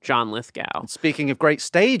John Lithgow. Speaking of great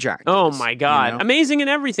stage actors. Oh my God. You know? Amazing in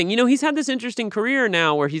everything. You know, he's had this interesting career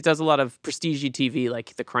now where he does a lot of prestige TV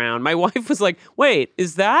like The Crown. My wife was like, wait,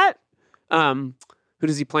 is that who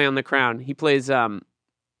does he play on The Crown? He plays a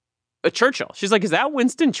Churchill. She's like, is that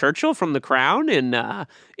Winston Churchill from The Crown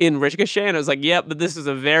in Ricochet? And I was like, yep, but this is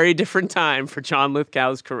a very different time for John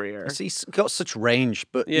Lithgow's career. He's got such range,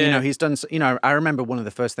 but you know, he's done. You know, I remember one of the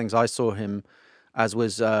first things I saw him as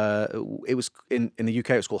was it was in the UK.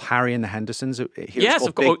 It was called Harry and the Hendersons. Yes,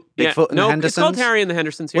 of course. Bigfoot and the Hendersons. It's called Harry and the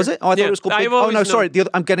Hendersons. Here. Was it? Oh, I thought it was called.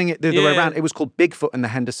 I'm getting it the other way around. It was called Bigfoot and the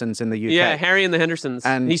Hendersons in the UK. Yeah, Harry and the Hendersons.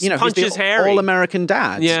 And he punches he's the Harry. all-American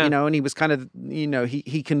dad. Yeah. You know, and he was kind of, you know,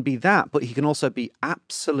 he can be that, but he can also be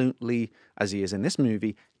absolutely, as he is in this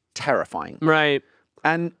movie, terrifying. Right.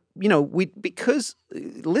 And you know, because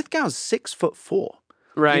Lithgow's 6'4".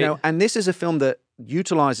 Right. You know, and this is a film that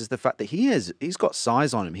utilizes the fact that he's got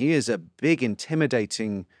size on him. He is a big,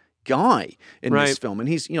 intimidating guy in this film, and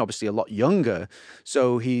he's, you know, obviously a lot younger.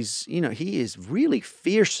 So he's, you know, he is really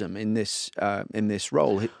fearsome in this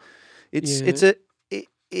role. It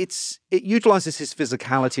utilizes his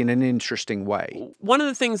physicality in an interesting way. One of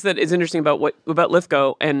the things that is interesting about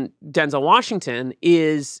Lithgow and Denzel Washington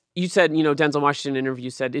is, you said, you know, Denzel Washington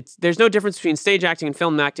interview said there's no difference between stage acting and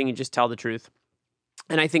film acting. You just tell the truth.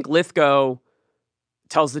 And I think Lithgow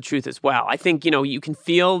tells the truth as well. I think, you know, you can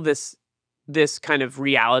feel this kind of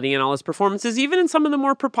reality in all his performances, even in some of the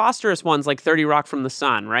more preposterous ones like 30 Rock from the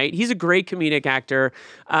Sun, right? He's a great comedic actor.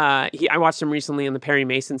 I watched him recently in the Perry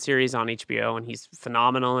Mason series on HBO, and he's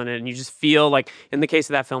phenomenal in it. And you just feel like, in the case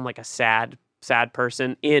of that film, like a sad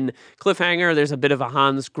person. In Cliffhanger, there's a bit of a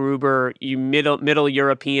Hans Gruber, middle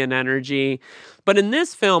European energy. But in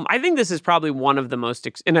this film, I think this is probably one of the most,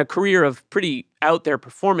 in a career of pretty out there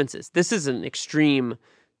performances, this is an extreme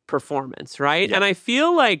performance, right? Yeah. And I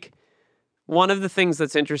feel like one of the things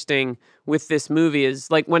that's interesting with this movie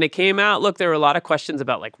is, like, when it came out, look, there were a lot of questions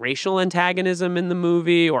about, like, racial antagonism in the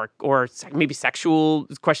movie or maybe sexual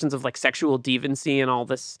questions of, like, sexual deviancy and all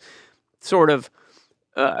this sort of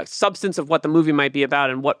substance of what the movie might be about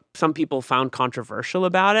and what some people found controversial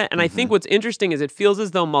about it. And I think what's interesting is it feels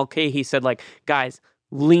as though Mulcahy said, like, guys,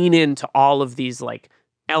 lean into all of these, like,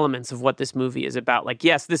 elements of what this movie is about. Like,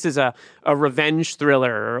 yes, this is a revenge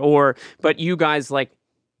thriller, but you guys, like,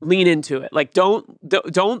 lean into it. Like,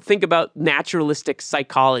 don't think about naturalistic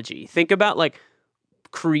psychology. Think about, like,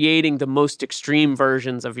 creating the most extreme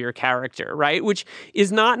versions of your character, right? Which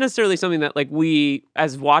is not necessarily something that, like, we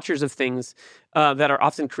as watchers of things that are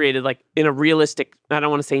often created, like, in a realistic, I don't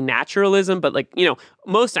want to say naturalism, but, like, you know,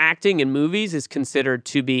 most acting in movies is considered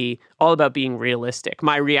to be all about being realistic.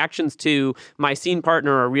 My reactions to my scene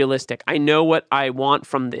partner are realistic. I know what I want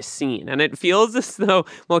from this scene. And it feels as though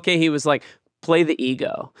Mulcahy was like, play the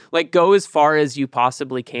ego. Like, go as far as you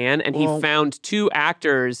possibly can. And he found two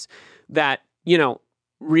actors that, you know,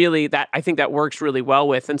 really, that I think that works really well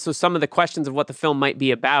with. And so some of the questions of what the film might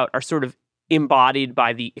be about are sort of embodied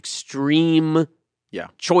by the extreme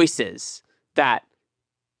choices that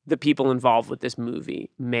the people involved with this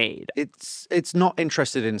movie made. It's not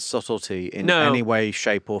interested in subtlety in any way,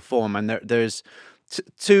 shape, or form, and there's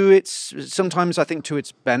sometimes I think to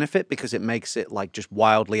its benefit because it makes it, like, just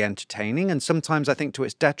wildly entertaining, and sometimes I think to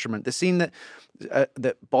its detriment. The scene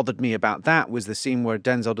that bothered me about that was the scene where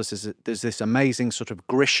Denzel does this amazing sort of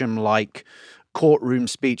Grisham-like courtroom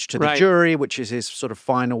speech to the jury, which is his sort of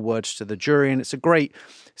final words to the jury, and it's a great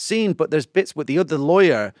scene. But there's bits with the other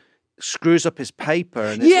lawyer screws up his paper,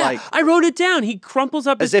 and it's like, I wrote it down. He crumples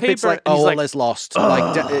up his paper, as if it's like, all is lost.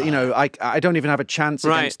 Like, you know, I don't even have a chance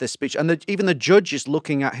against this speech. And even the judge is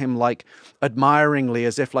looking at him, like, admiringly,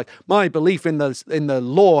 as if, like, my belief in the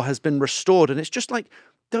law has been restored. And it's just like,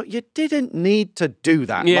 you didn't need to do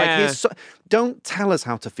that. Yeah. Like, don't tell us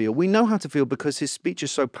how to feel. We know how to feel because his speech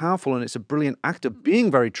is so powerful, and it's a brilliant actor being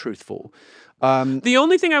very truthful. The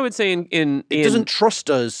only thing I would say it doesn't trust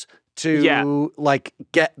us to like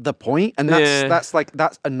get the point, and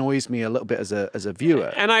that annoys me a little bit as a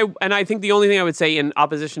viewer. And I think the only thing I would say in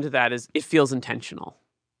opposition to that is it feels intentional.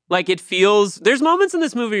 Like, it feels, there's moments in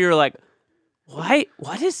this movie you're like, why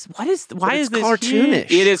is this cartoonish?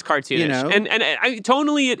 It is cartoonish, you know? and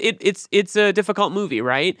tonally it's a difficult movie,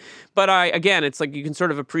 right? But again, it's like you can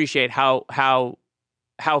sort of appreciate how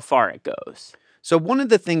far it goes. So one of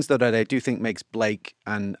the things that I do think makes Blake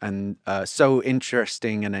and so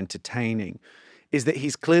interesting and entertaining is that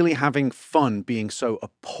he's clearly having fun being so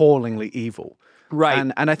appallingly evil.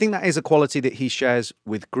 Right. And I think that is a quality that he shares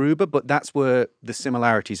with Gruber, but that's where the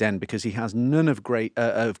similarities end, because he has none of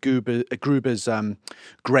Gruber's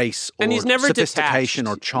grace or and he's never sophistication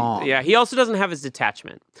detached. or charm. Yeah, he also doesn't have his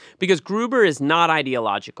detachment, because Gruber is not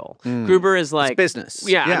ideological. Gruber is like... It's business.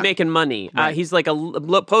 Yeah, I'm making money. Right. He's like a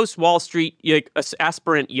post-Wall Street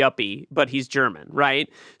aspirant yuppie, but he's German, right?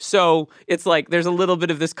 So it's like there's a little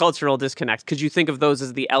bit of this cultural disconnect, because you think of those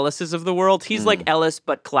as the Ellises of the world. He's like Ellis,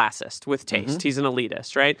 but classist with taste. He's an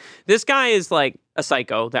elitist, right? This guy is like a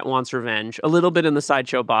psycho that wants revenge, a little bit in the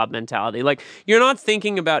Sideshow Bob mentality. Like, you're not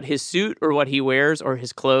thinking about his suit or what he wears or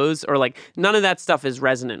his clothes, or like none of that stuff is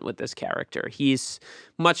resonant with this character. He's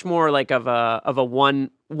much more like of a one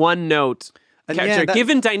note character,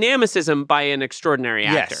 given dynamicism by an extraordinary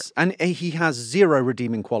actor. Yes, and he has zero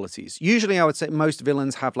redeeming qualities. Usually I would say most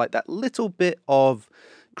villains have like that little bit of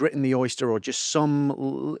grit in the oyster, or just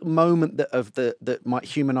some moment that might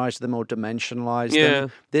humanize them or dimensionalize them.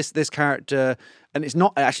 This character, and it's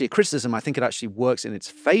not actually a criticism, I think it actually works in its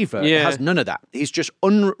favor. It has none of that. He's just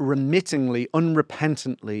unremittingly,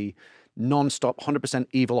 unrepentantly, non-stop, 100%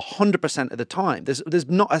 evil, 100% of the time. There's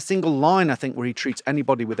not a single line, I think, where he treats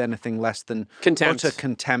anybody with anything less than utter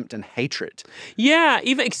contempt and hatred. Yeah,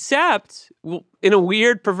 even except, in a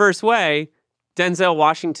weird, perverse way, Denzel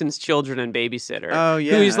Washington's children and babysitter. Oh,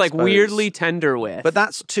 yeah. Who he's like weirdly tender with. But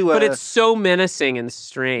that's but it's so menacing and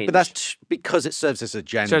strange. But that's because it serves his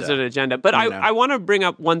agenda. But I want to bring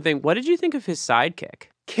up one thing. What did you think of his sidekick?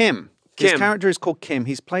 Kim. His character is called Kim.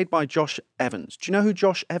 He's played by Josh Evans. Do you know who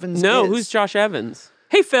Josh Evans is? No, who's Josh Evans?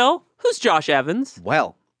 Hey, Phil, who's Josh Evans?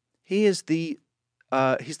 Well, he is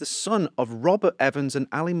he's the son of Robert Evans and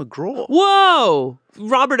Ali McGraw. Whoa!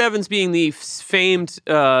 Robert Evans being the famed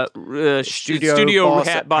studio boss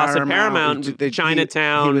at Paramount,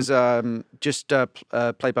 Chinatown. He was just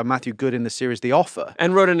played by Matthew Good in the series The Offer.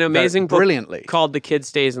 And wrote an amazing book brilliantly called The Kid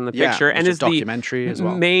Stays in the Picture. And is a documentary as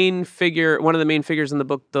well. One of the main figures in the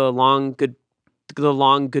book, The Long The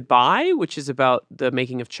Long Goodbye, which is about the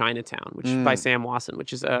making of Chinatown, which by Sam Wasson,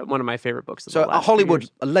 which is one of my favorite books. Of the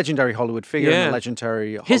last a legendary Hollywood figure, and a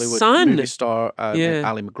legendary His Hollywood son. movie star,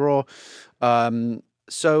 Ali McGraw.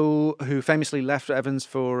 Who famously left Evans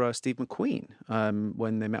for Steve McQueen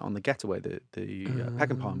when they met on The Getaway, the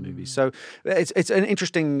Peckinpah movie. So it's an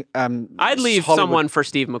interesting. I'd leave someone for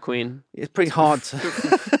Steve McQueen. It's pretty hard.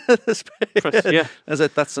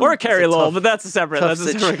 Or Carrie Lowell, but that's a separate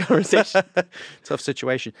conversation. Tough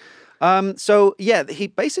situation. He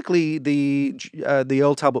basically the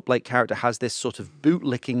Earl Talbot Blake character has this sort of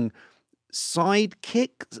bootlicking sidekick,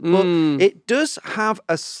 but it does have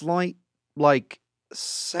a slight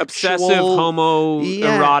sexual, obsessive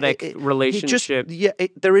homo-erotic relationship.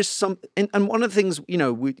 There is some, and one of the things,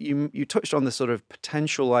 you touched on the sort of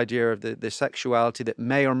potential idea of the sexuality that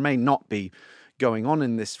may or may not be going on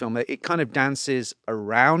in this film. It kind of dances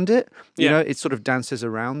around it, it sort of dances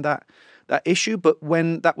around that issue. But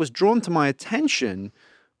when that was drawn to my attention,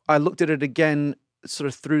 I looked at it again sort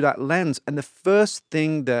of through that lens. And the first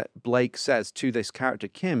thing that Blake says to this character,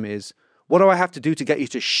 Kim, is, "What do I have to do to get you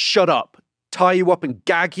to shut up? Tie you up and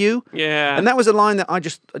gag you?" Yeah. And that was a line that I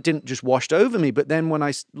didn't just washed over me. But then when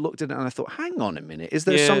I looked at it and I thought, hang on a minute, is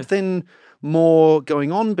there something more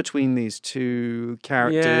going on between these two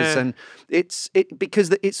characters? Yeah. And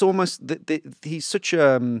because it's almost that he's such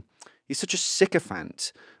a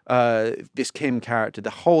sycophant. This Kim character,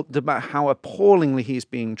 about how appallingly he's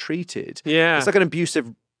being treated. Yeah. It's like an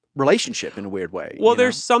abusive relationship in a weird way. Well,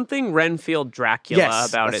 there's something Renfield Dracula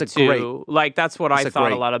about it too. That's what I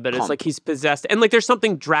thought a lot of it. It's like he's possessed, and there's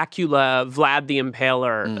something Dracula, Vlad the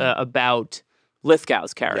Impaler about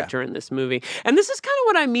Lithgow's character in this movie. And this is kind of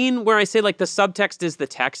what I mean where I say the subtext is the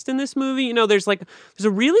text in this movie. There's a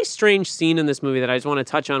really strange scene in this movie that I just want to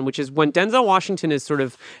touch on, which is when Denzel Washington is sort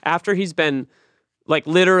of, after he's been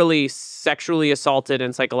literally sexually assaulted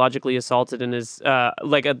and psychologically assaulted and is at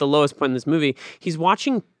the lowest point in this movie, he's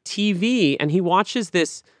watching TV and he watches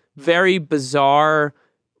this very bizarre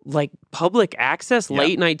public access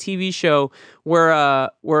late night TV show where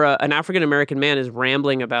an African American man is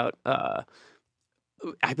rambling about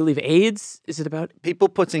I believe AIDS. Is it about people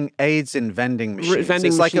putting AIDS in vending machines?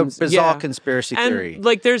 Vending it's machines, like a bizarre conspiracy theory. And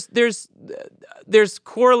there's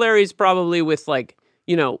corollaries probably with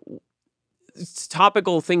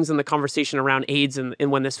topical things in the conversation around AIDS and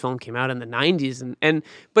when this film came out in the 90s.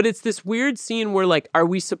 But it's this weird scene where are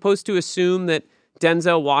we supposed to assume that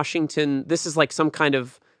Denzel Washington, this is some kind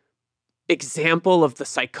of example of the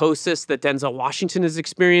psychosis that Denzel Washington has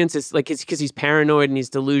experienced? It's because he's paranoid and he's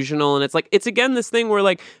delusional. And it's again this thing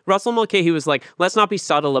where Russell Mulcahy was let's not be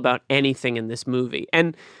subtle about anything in this movie.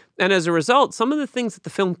 And as a result, some of the things that the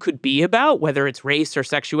film could be about, whether it's race or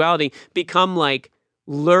sexuality, become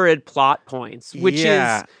lurid plot points, which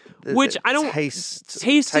I don't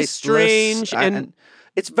taste is strange and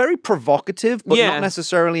it's very provocative, but not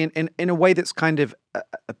necessarily in a way that's kind of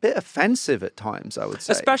a bit offensive at times, I would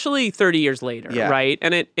say. Especially 30 years later, right?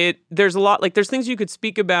 And there's a lot, there's things you could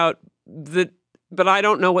speak about but I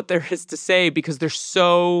don't know what there is to say because they're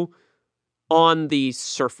so on the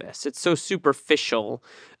surface. It's so superficial.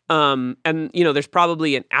 And there's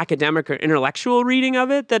probably an academic or intellectual reading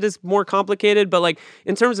of it that is more complicated. But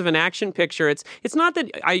in terms of an action picture, it's not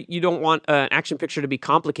that you don't want an action picture to be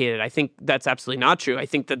complicated. I think that's absolutely not true. I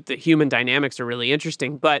think that the human dynamics are really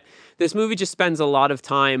interesting. But this movie just spends a lot of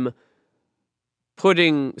time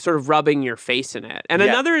rubbing your face in it. And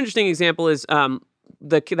another interesting example is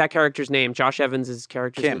that character's name, Josh Evans's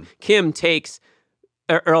character's name. Kim takes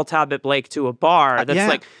Earl Talbot Blake to a bar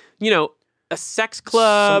that's a sex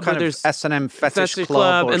club, some kind of S&M fetish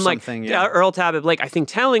club or and something. Earl Talbot Blake, I think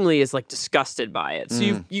tellingly, is disgusted by it.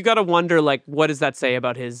 So you got to wonder what does that say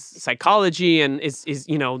about his psychology and is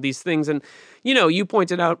these things. And you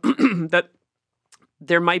pointed out that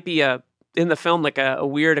there might be in the film a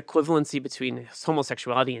weird equivalency between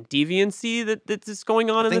homosexuality and deviancy that is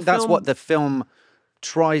going on in the film. I think that's what the film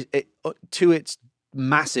tries to its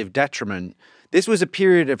massive detriment. This was a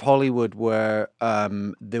period of Hollywood where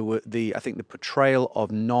there were the portrayal of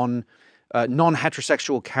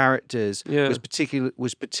non-heterosexual characters was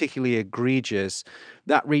particularly egregious.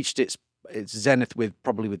 That reached its zenith with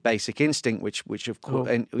Basic Instinct, which of course,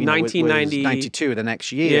 1992, the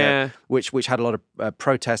next year, which had a lot of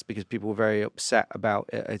protest because people were very upset about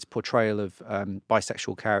its portrayal of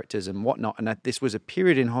bisexual characters and whatnot. And this was a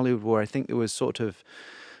period in Hollywood where I think there was sort of,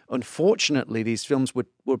 unfortunately, these films were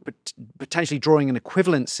potentially drawing an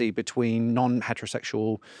equivalency between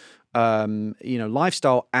non-heterosexual,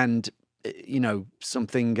 lifestyle and,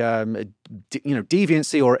 something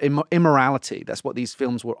deviancy or immorality. That's what these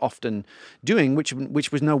films were often doing, which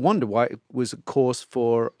was no wonder why it was a cause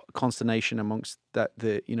for consternation amongst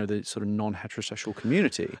the sort of non-heterosexual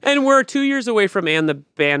community. And we're 2 years away from "And the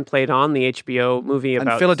Band Played On," the HBO movie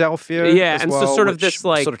about Philadelphia. Yeah, and so sort of this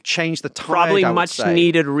like sort of changed the tide. Probably much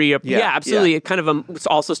needed absolutely. Yeah. It kind of it's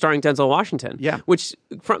also starring Denzel Washington. Yeah, which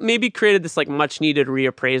maybe created this like much needed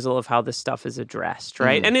reappraisal of how this stuff is addressed,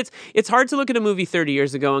 right? And it's hard to look at a movie 30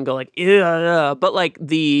 years ago and go like, but like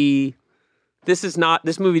this is not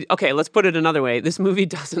this movie. Okay, let's put it another way. This movie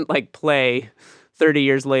doesn't like play 30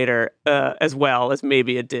 years later as well as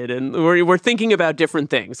maybe it did. And we're thinking about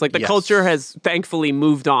different things. Like the culture has thankfully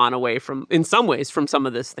moved on away from, in some ways, from some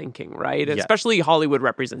of this thinking, right? Yeah. Especially Hollywood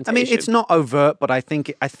representation. I mean, it's not overt, but I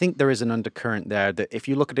think there is an undercurrent there that if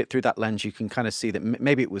you look at it through that lens, you can kind of see that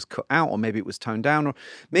maybe it was cut out or maybe it was toned down or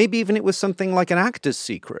maybe even it was something like an actor's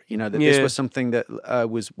secret, that this was something that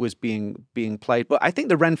was being played. But I think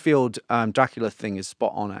the Renfield Dracula thing is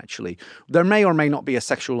spot on, actually. There may or may not be a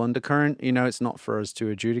sexual undercurrent, it's not for us to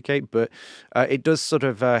adjudicate, but it does sort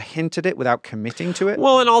of hint at it without committing to it.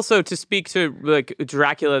 Well, and also to speak to like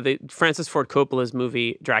Dracula, the Francis Ford Coppola's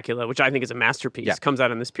movie Dracula, which I think is a masterpiece, comes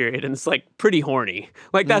out in this period, and it's like pretty horny.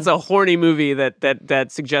 Like that's a horny movie that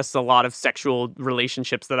suggests a lot of sexual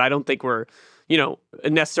relationships that I don't think were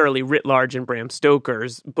necessarily writ large in Bram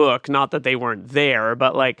Stoker's book. Not that they weren't there,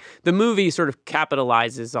 but like the movie sort of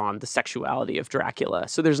capitalizes on the sexuality of Dracula.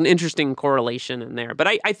 So there's an interesting correlation in there. But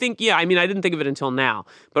I think, I didn't think of it until now,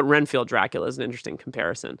 but Renfield Dracula is an interesting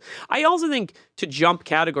comparison. I also think, to jump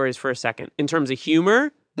categories for a second, in terms of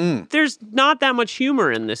humor, there's not that much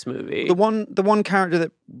humor in this movie. The one character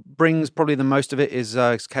that brings probably the most of it is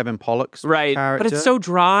Kevin Pollak's character. But it's so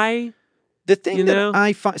dry. The thing that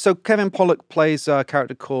I find... So Kevin Pollak plays a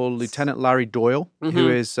character called Lieutenant Larry Doyle, who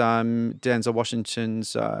is Denzel Washington's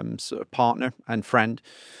sort of partner and friend.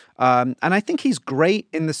 And I think he's great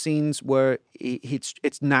in the scenes where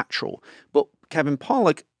it's natural. But Kevin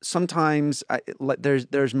Pollak, sometimes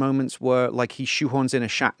there's moments where like he shoehorns in a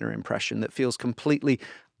Shatner impression that feels completely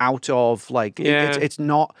out of like... It's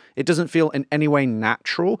not... It doesn't feel in any way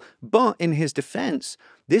natural. But in his defense...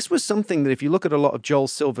 This was something that, if you look at a lot of Joel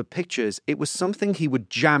Silver pictures, it was something he would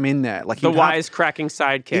jam in there. Like the wisecracking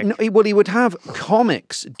sidekick. He would have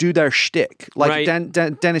comics do their shtick, like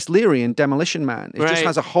Dennis Leary in Demolition Man. It just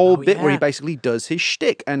has a whole bit where he basically does his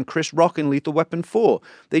shtick. And Chris Rock in Lethal Weapon 4,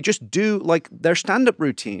 they just do like their stand-up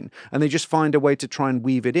routine, and they just find a way to try and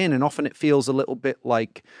weave it in. And often it feels a little bit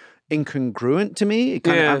like incongruent to me. It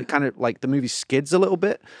kind of like the movie skids a little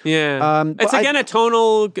bit. Yeah, it's again a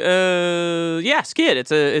tonal skid.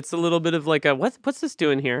 It's a little bit of like a what's this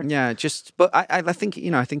doing here? Yeah, but I think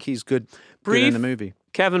I think he's good in the movie.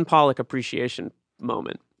 Kevin Pollak appreciation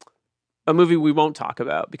moment. A movie we won't talk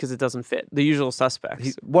about because it doesn't fit. The Usual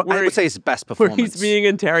Suspects. I would say his best performance. Where he's being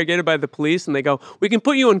interrogated by the police and they go, "We can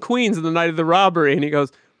put you in Queens on the night of the robbery," and he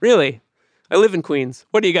goes, "Really? I live in Queens.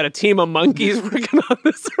 What do you got, a team of monkeys working on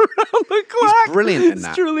this around the clock?" He's brilliant in that.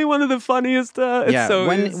 It's truly one of the funniest.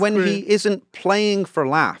 When he isn't playing for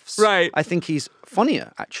laughs, right? I think he's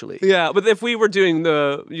funnier, actually. Yeah, but if we were doing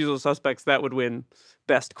the Usual Suspects, that would win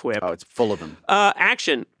best quip. Oh, it's full of them.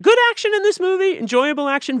 Action. Good action in this movie. Enjoyable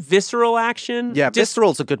action. Visceral action. Yeah,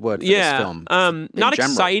 visceral's a good word for this film. Not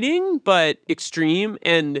exciting, but extreme,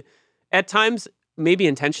 and at times maybe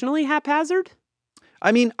intentionally haphazard.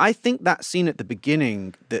 I mean, I think that scene at the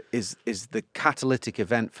beginning that is the catalytic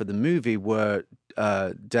event for the movie where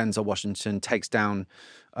Denzel Washington takes down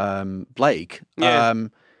Blake. Yeah.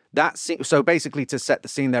 That scene, so basically to set the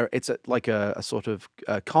scene there, it's like a sort of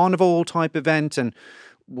carnival type event, and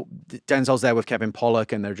Denzel's there with Kevin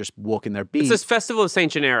Pollak, and they're just walking their beat. It's this Festival of St.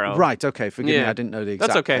 Gennaro. Right, okay, forgive me, I didn't know the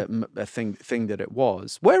exact thing that it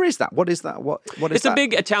was. Where is that? What is that? What is It's that? a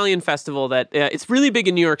big Italian festival that, it's really big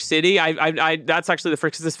in New York City. That's actually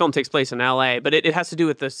because this film takes place in L.A., but it has to do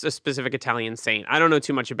with a specific Italian saint. I don't know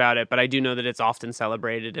too much about it, but I do know that it's often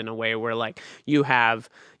celebrated in a way where, like, you have,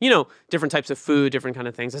 different types of food, different kind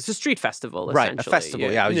of things. It's a street festival, essentially. Right, a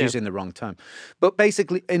festival, I was using the wrong term. But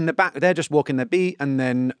basically, in the back, they're just walking their beat, and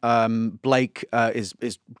then Blake is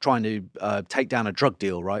trying to take down a drug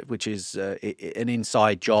deal, right? Which is an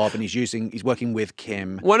inside job, and he's working with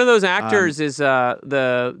Kim. One of those actors is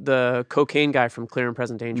the cocaine guy from Clear and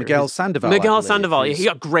Present Danger. Miguel Sandoval. Miguel Sandoval. He's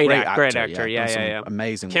a great actor. Yeah.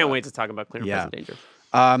 Amazing. Can't work. wait to talk about Clear and Present Danger.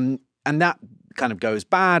 And that kind of goes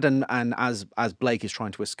bad, and as Blake is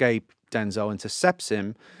trying to escape, Denzel intercepts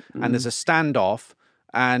him, and there's a standoff,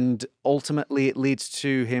 and ultimately it leads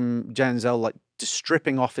to Denzel like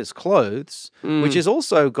stripping off his clothes, which has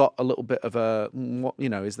also got a little bit of a,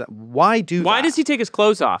 is that, why does he take his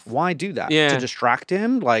clothes off? Why do that? To distract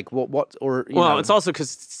him? Like, what, or, it's also because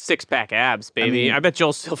six-pack abs, baby. I bet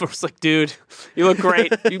Joel Silver was like, dude, you look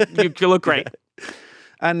great. you look great.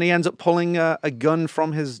 And he ends up pulling a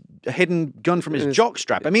hidden gun from his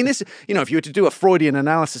jockstrap. I mean, this, if you were to do a Freudian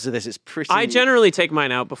analysis of this, it's pretty... I generally take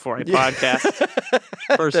mine out before I podcast,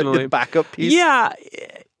 personally. The backup piece? Yeah.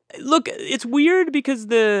 Look, it's weird because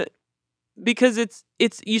it's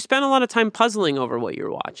you spend a lot of time puzzling over what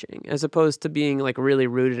you're watching as opposed to being like really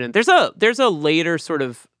rooted in. There's a later sort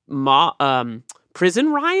of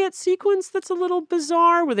prison riot sequence that's a little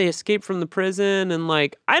bizarre where they escape from the prison and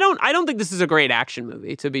like I don't think this is a great action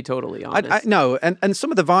movie, to be totally honest. No, and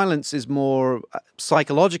some of the violence is more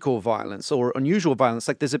psychological violence or unusual violence.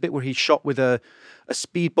 Like there's a bit where he's shot with a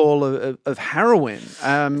speedball of heroin,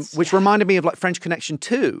 which reminded me of like French Connection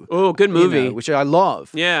 2. Oh, good movie. Which I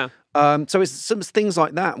love. Yeah. So it's some things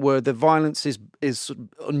like that where the violence is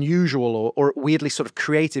unusual or weirdly sort of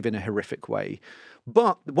creative in a horrific way.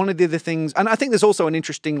 But one of the other things, and I think there's also an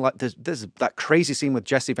interesting, like, there's that crazy scene with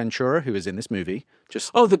Jesse Ventura, who is in this movie.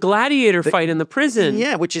 The gladiator fight in the prison.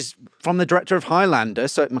 Yeah, which is from the director of Highlander,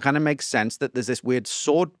 so it kind of makes sense that there's this weird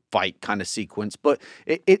sword fight kind of sequence. But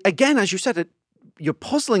it again, as you said, you're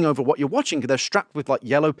puzzling over what you're watching. They're strapped with like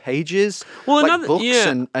yellow pages, books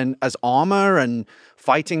and as armor and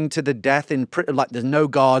fighting to the death like there's no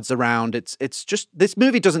guards around. It's just this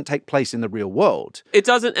movie doesn't take place in the real world. It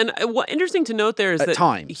doesn't. And what interesting to note there is that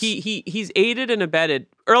times. he's aided and abetted.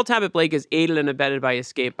 Earl Talbot Blake is aided and abetted by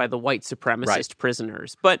escape by the white supremacist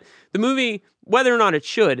prisoners. But the movie, whether or not it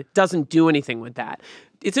should, doesn't do anything with that.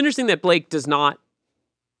 It's interesting that Blake does not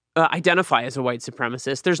identify as a white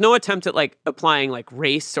supremacist. There's no attempt at like applying like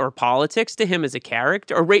race or politics to him as a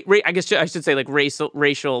character, or I guess I should say like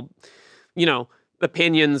racial,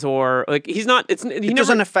 opinions, or like he's not. It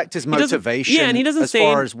doesn't affect his motivation. And he doesn't as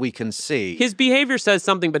far as we can see. His behavior says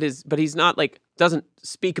something, but he's not like doesn't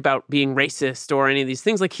speak about being racist or any of these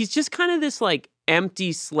things. Like he's just kind of this like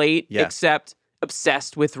empty slate, except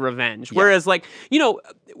obsessed with revenge. Whereas like,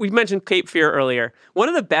 we mentioned Cape Fear earlier. One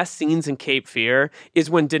of the best scenes in Cape Fear is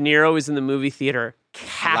when De Niro is in the movie theater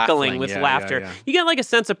cackling with laughter. Yeah. You get like a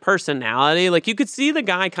sense of personality. Like you could see the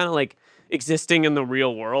guy kind of like existing in the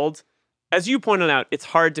real world. As you pointed out, it's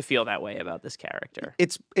hard to feel that way about this character.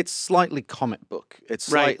 It's slightly comic book. It's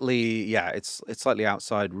slightly it's slightly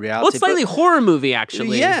outside reality. Well, it's slightly horror movie,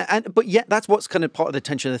 actually. Yeah, but that's what's kind of part of the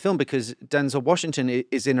tension of the film, because Denzel Washington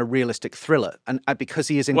is in a realistic thriller, and because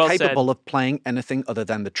he is incapable of playing anything other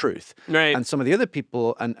than the truth. Right. And some of the other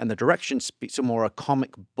people and the direction speaks to more a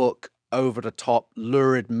comic book, over the top,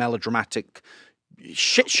 lurid, melodramatic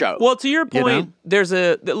shit show. Well, to your point, there's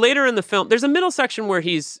later in the film, there's a middle section where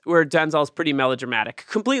Denzel's pretty melodramatic,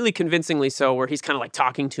 completely convincingly so, where he's kind of like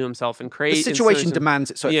talking to himself and crazy. The situation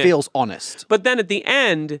demands it, so it feels honest. But then at the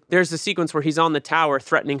end, there's a sequence where he's on the tower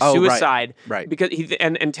threatening suicide, right? Because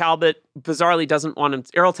and Talbot bizarrely doesn't want him.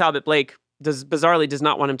 Earl Talbot Blake does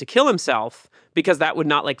not want him to kill himself because that would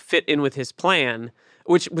not like fit in with his plan.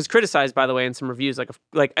 Which was criticized, by the way, in some reviews.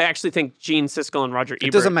 Like I actually think Gene Siskel and Roger Ebert.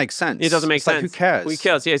 It doesn't make sense. It doesn't make sense. Like, who cares? Who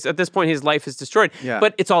cares? Yes. At this point, his life is destroyed. Yeah.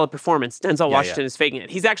 But it's all a performance. Denzel Washington is faking it.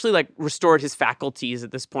 He's actually like restored his faculties at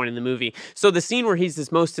this point in the movie. So the scene where he's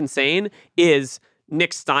this most insane is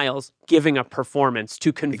Nick Stiles giving a performance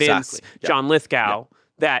to convince John Lithgow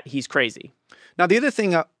that he's crazy. Now, the other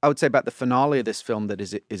thing I would say about the finale of this film that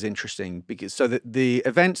is interesting, because the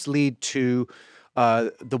events lead to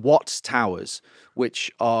the Watts Towers,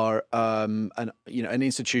 which are an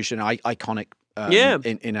institution iconic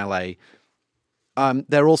in LA.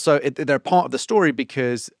 They're part of the story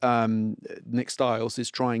because Nick Stiles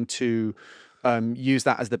is trying to use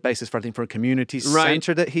that as the basis for a community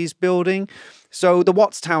center that he's building. So the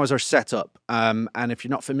Watts Towers are set up, and if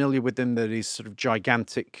you're not familiar with them, they're these sort of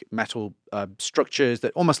gigantic metal structures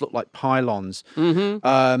that almost look like pylons,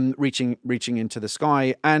 reaching into the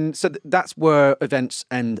sky. And so that's where events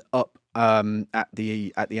end up at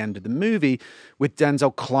the end of the movie, with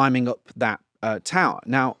Denzel climbing up that tower.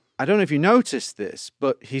 Now, I don't know if you noticed this,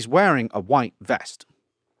 but he's wearing a white vest.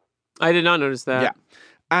 I did not notice that. Yeah.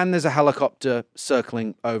 And there's a helicopter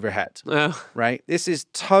circling overhead, right? This is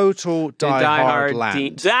total Die Hard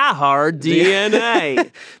land. Die Hard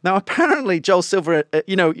DNA. Now, apparently, Joel Silver,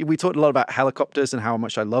 we talked a lot about helicopters and how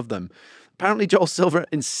much I love them. Apparently, Joel Silver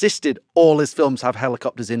insisted all his films have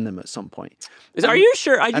helicopters in them at some point. Are you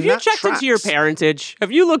sure? Have you checked into your parentage?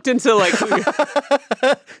 Have you looked into, like...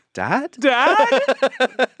 Dad?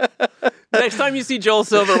 Next time you see Joel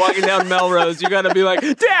Silver walking down Melrose, you got to be like,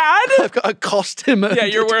 Dad! I've got to accost him. Yeah,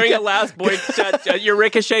 you're wearing a Last Boy set, your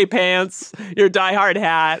Ricochet pants, your Die Hard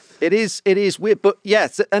hat. It is weird, but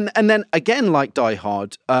yes, and then again, like Die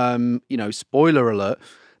Hard, spoiler alert,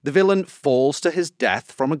 the villain falls to his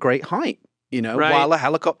death from a great height. While a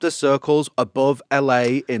helicopter circles above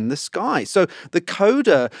LA in the sky. So the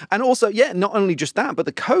coda, and also, not only just that, but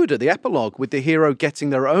the coda, the epilogue with the hero getting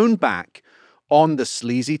their own back on the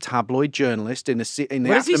sleazy tabloid journalist in the aftermath.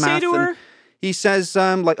 What does he say to her? He says,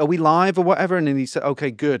 are we live or whatever? And then he said,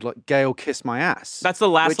 okay, good. Like, Gail, kiss my ass. That's the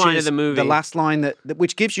last line of the movie. The last line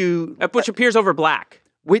which gives you... Which appears over black.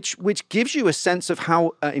 Which gives you a sense of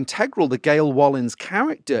how integral the Gail Wallins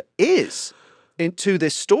character is into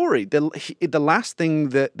this story. The last thing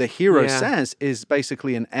that the hero says is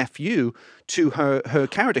basically an FU to her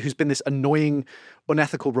character, who's been this annoying,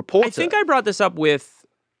 unethical reporter. I think I brought this up with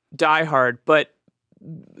Die Hard, but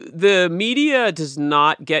the media does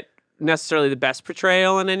not get necessarily the best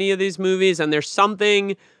portrayal in any of these movies, and there's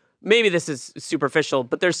something, maybe this is superficial,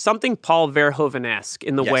 but there's something Paul Verhoeven-esque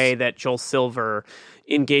in the way that Joel Silver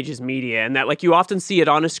engages media, and that like you often see it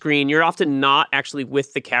on a screen. You're often not actually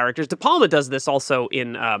with the characters. De Palma does this also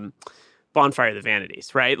in Bonfire of the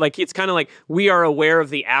Vanities, right? Like it's kind of like we are aware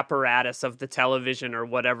of the apparatus of the television or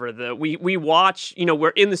whatever. We watch,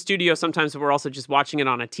 we're in the studio sometimes, but we're also just watching it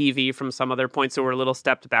on a TV from some other point, so we're a little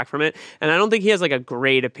stepped back from it. And I don't think he has like a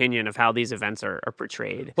great opinion of how these events are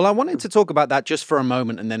portrayed. Well, I wanted to talk about that just for a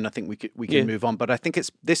moment, and then I think we can move on. But I think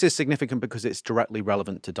this is significant because it's directly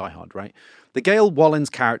relevant to Die Hard, right? The Gail Wallins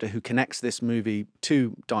character who connects this movie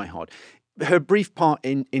to Die Hard. Her brief part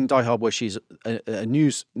in Die Hard, where she's a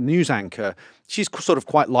news anchor, she's sort of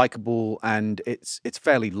quite likable, and it's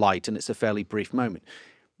fairly light, and it's a fairly brief moment.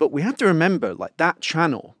 But we have to remember, like, that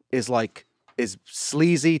channel is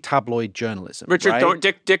sleazy tabloid journalism. Dick Thornburg's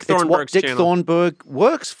it's what Dick channel. Thornburg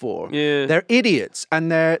works for. Yeah. They're idiots,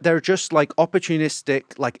 and they're just like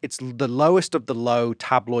opportunistic. Like it's the lowest of the low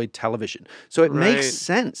tabloid television. So it makes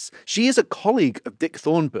sense. She is a colleague of Dick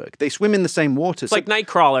Thornburg. They swim in the same water. It's like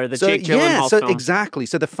Nightcrawler, the Jake Gyllenhaal film. Exactly.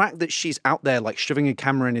 So the fact that she's out there like shoving a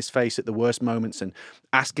camera in his face at the worst moments and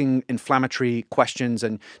asking inflammatory questions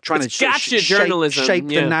and trying to shape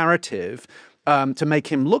the narrative. To make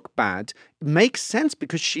him look bad makes sense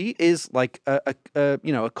because she is like a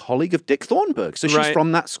colleague of Dick Thornburg. So she's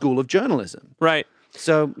from that school of journalism. Right.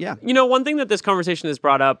 So, yeah. One thing that this conversation has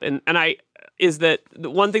brought up, is that the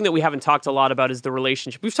one thing that we haven't talked a lot about is the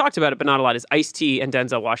relationship. We've talked about it, but not a lot, is Ice-T and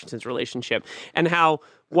Denzel Washington's relationship, and how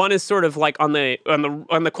one is sort of like on the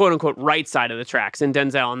quote unquote right side of the tracks in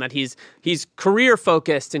Denzel, and that he's career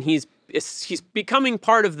focused and he's becoming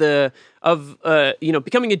part of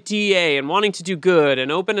becoming a DA and wanting to do good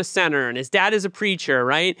and open a center, and his dad is a preacher,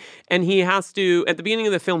 right? And he has to, at the beginning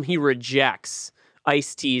of the film, he rejects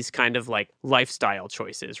Ice-T's kind of like lifestyle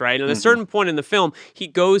choices, right? And at a certain point in the film, he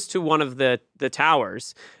goes to one of the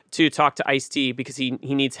towers to talk to Ice-T because he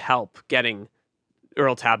needs help getting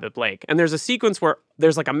Earl Talbot Blake. And there's a sequence where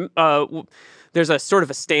there's like there's a sort of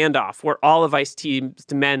a standoff where all of Ice-T's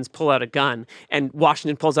men pull out a gun and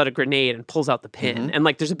Washington pulls out a grenade and pulls out the pin. And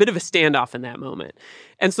like there's a bit of a standoff in that moment.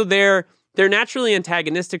 And so they're naturally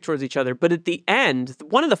antagonistic towards each other, but at the end,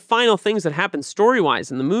 one of the final things that happens story-wise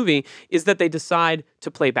in the movie is that they decide to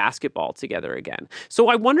play basketball together again. So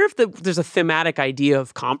I wonder if there's a thematic idea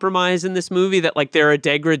of compromise in this movie, that like there are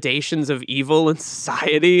degradations of evil in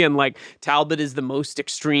society, and like Talbot is the most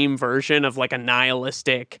extreme version of like a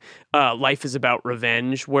nihilistic life is about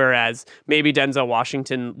revenge, whereas maybe Denzel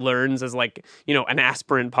Washington learns as like, an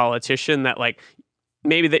aspirant politician that like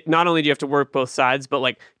maybe that not only do you have to work both sides, but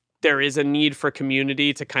like there is a need for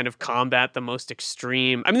community to kind of combat the most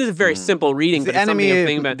extreme. I mean, this is a very simple reading, but it's something to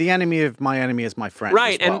think about. The enemy of my enemy is my friend.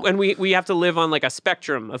 Right, well. and we have to live on like a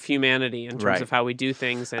spectrum of humanity in terms of how we do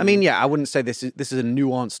things. And... I mean, I wouldn't say this is a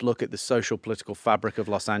nuanced look at the social political fabric of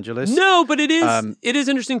Los Angeles. No, but it is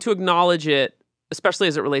interesting to acknowledge it, especially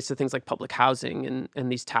as it relates to things like public housing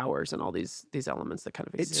and these towers and all these elements that kind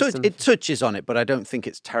of exist. It touches on it, but I don't think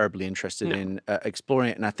it's terribly interested in exploring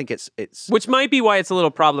it. And I think it's which might be why it's a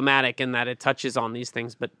little problematic in that it touches on these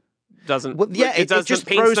things, but doesn't. Well, it just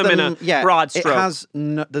paints them in a broad stroke.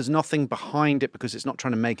 There's nothing behind it because it's not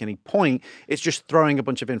trying to make any point. It's just throwing a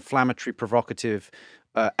bunch of inflammatory, provocative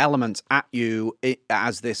elements at you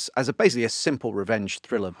as basically a simple revenge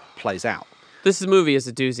thriller plays out. This movie is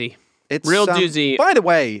a doozy. It's real doozy. By the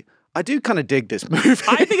way, I do kind of dig this movie.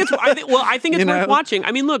 I think it's worth watching.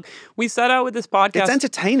 I mean, look, we set out with this podcast. It's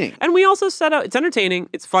entertaining. And we also set out, it's entertaining.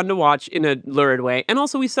 It's fun to watch in a lurid way. And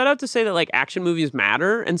also we set out to say that like action movies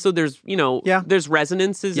matter. And so there's, there's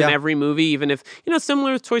resonances in every movie, even if,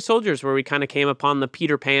 similar with Toy Soldiers, where we kind of came upon the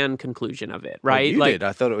Peter Pan conclusion of it, right? Well, you did.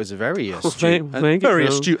 I thought it was a very astute,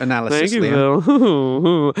 astute analysis, Thank you,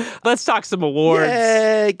 Phil. Let's talk some awards.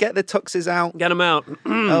 Yay, get the tuxes out. Get them out.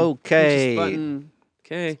 Okay.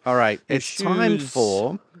 Okay. All right. It's time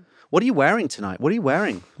for... What are you wearing tonight? What are you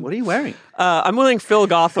wearing? I'm wearing Phil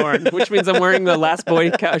Gawthorne, which means I'm wearing the last Boy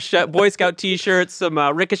Scout T-shirts, some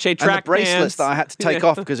Ricochet track and the bracelets pants. that I had to take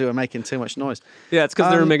off because they were making too much noise. Yeah, it's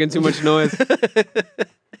because they were making too much noise.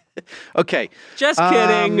 Okay. Just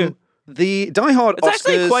kidding. The Die Hard It's Oscars...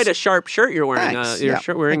 actually quite a sharp shirt you're wearing. Thanks.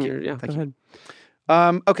 Shirt wearing. Thank you.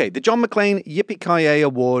 Okay, the John McClane Yippee-Ki-Yay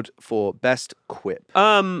Award for Best Quip.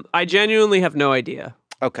 I genuinely have no idea.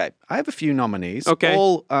 Okay, I have a few nominees. Okay.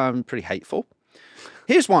 All pretty hateful.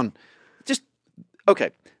 Here's one.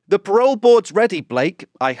 Okay. The parole board's ready, Blake.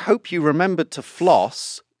 I hope you remembered to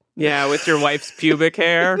floss. Yeah, with your wife's pubic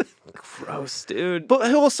hair. Gross, dude.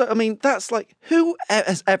 But also, I mean, that's like, who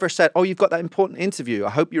has ever said, oh, you've got that important interview.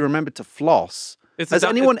 I hope you remembered to floss. Has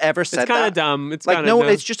anyone ever said that? It's kind of dumb. It's like, kind of dumb.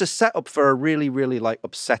 It's just a setup for a really, really like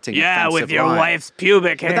upsetting. Yeah, with your line. wife's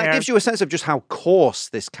pubic hair. But that gives you a sense of just how coarse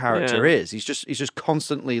this character is. He's just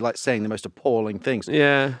constantly like saying the most appalling things.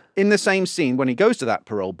 Yeah. In the same scene, when he goes to that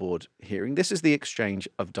parole board hearing, this is the exchange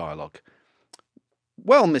of dialogue.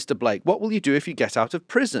 Well, Mr. Blake, what will you do if you get out of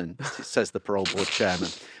prison? Says the parole board chairman.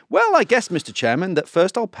 Well, I guess, Mr. Chairman, that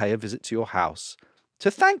first I'll pay a visit to your house.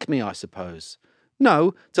 To thank me, I suppose.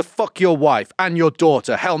 No, to fuck your wife and your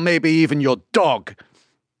daughter. Hell, maybe even your dog.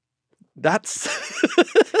 That's...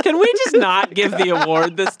 Can we just not give the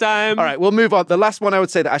award this time? All right, we'll move on. The last one I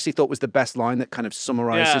would say that I actually thought was the best line that kind of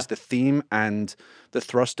summarizes the theme and the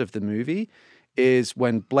thrust of the movie is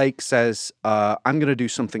when Blake says, I'm going to do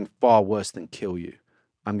something far worse than kill you.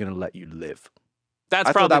 I'm going to let you live. That's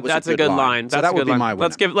a good line. So that would be my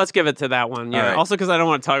winner. Let's give it to that one. Yeah. Right. Also, because I don't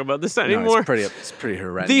want to talk about this anymore. No, it's pretty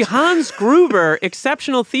horrendous. The Hans Gruber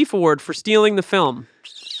Exceptional Thief Award for stealing the film.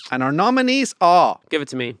 And our nominees are... Give it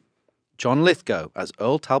to me. John Lithgow as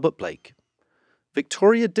Earl Talbot Blake.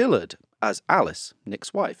 Victoria Dillard as Alice,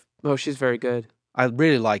 Nick's wife. Oh, she's very good. I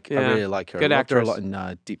really like her. Good I actress. her a lot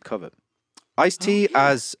in Deep Cover. Ice-T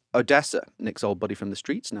as Odessa, Nick's old buddy from the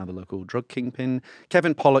streets, now the local drug kingpin.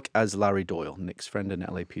 Kevin Pollak as Larry Doyle, Nick's friend and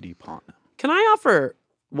LAPD partner. Can I offer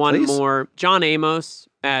one Please? more? John Amos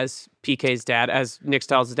as PK's dad, as Nick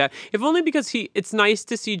Stiles' dad. If only because it's nice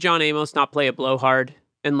to see John Amos not play a blowhard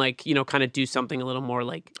and kind of do something a little more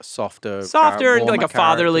like softer and like a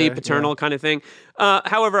fatherly, paternal kind of thing.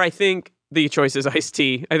 However, I think the choice is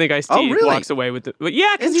Ice-T. I think Ice-T walks away with it. But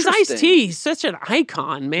yeah, because he's Ice-T. He's such an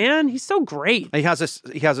icon, man. He's so great. He has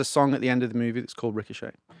a song at the end of the movie that's called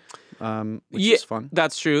Ricochet, which is fun.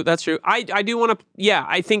 That's true. I do want to. Yeah,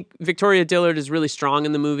 I think Victoria Dillard is really strong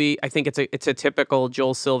in the movie. I think it's a typical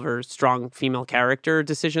Joel Silver strong female character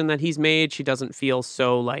decision that he's made. She doesn't feel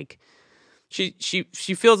so like. She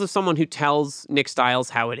feels as someone who tells Nick Stiles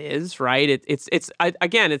how it is, right? It's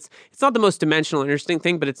not the most dimensional, interesting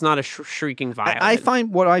thing, but it's not a shrieking violet. I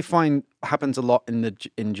find happens a lot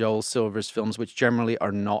in Joel Silver's films, which generally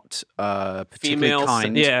are not particularly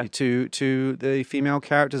kind to the female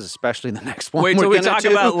characters, especially the next one. Wait till we talk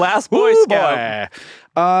about Last Boy Scout.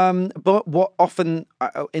 But what often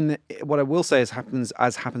what I will say happens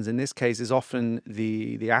in this case is often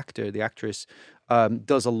the actor, the actress.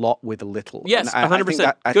 Does a lot with a little. Yes,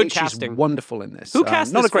 100%. I think she's wonderful in this. Who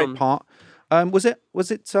cast not this a great film? part. Was it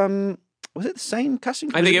the same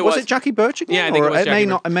casting? I think it was. Was it Jackie Birch again? Yeah, I think it was Jackie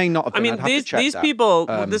Birch. It may not have been. I mean, these people,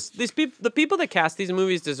 the people that cast these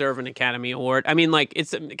movies deserve an Academy Award. I mean,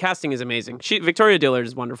 casting is amazing. Victoria Dillard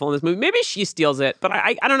is wonderful in this movie. Maybe she steals it, but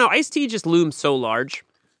I don't know. Ice-T just looms so large.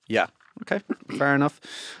 Yeah. Okay. Fair enough.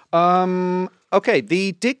 Okay,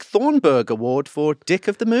 the Dick Thornburg Award for Dick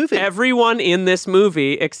of the Movie. Everyone in this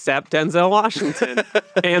movie except Denzel Washington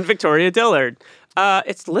and Victoria Dillard.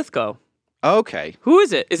 It's Lithgow. Okay. Who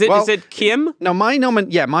is it? Is it Kim? No, my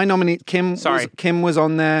nominee Kim. Sorry. Kim was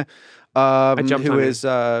on there. Who is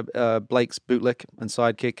Blake's bootlick and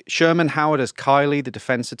sidekick. Sherman Howard as Kylie, the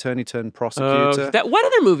defense attorney turned prosecutor. What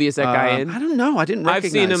other movie is that guy in? I don't know. I didn't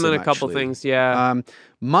recognize him. I've seen him in a couple things, yeah.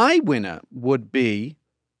 My winner would be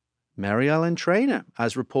Mary Ellen Trainor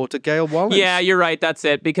as reporter Gail Wallace. Yeah, you're right. That's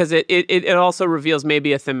it. Because it also reveals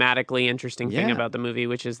maybe a thematically interesting thing about the movie,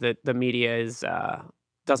 which is that the media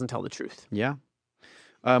doesn't tell the truth. Yeah.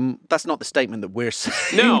 That's not the statement that we're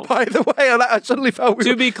saying, by the way. I suddenly felt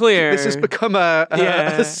to be clear, this has become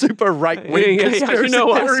a super right-wing conspiracy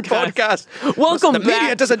theory podcast. Welcome back. The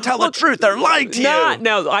media doesn't tell the truth. They're lying to you.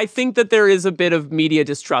 No, I think that there is a bit of media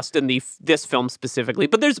distrust in this film specifically.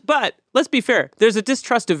 But let's be fair. There's a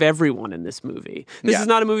distrust of everyone in this movie. This is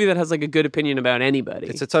not a movie that has like a good opinion about anybody.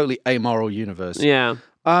 It's a totally amoral universe. Yeah.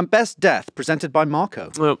 Best Death, presented by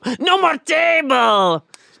Marco. Oh, no more table!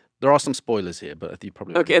 There are some spoilers here, but you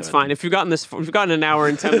probably... Okay, it's fine. If you've gotten an hour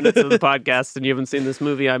and 10 minutes of the podcast and you haven't seen this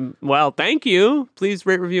movie, thank you. Please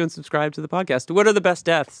rate, review, and subscribe to the podcast. What are the best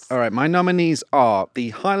deaths? All right, my nominees are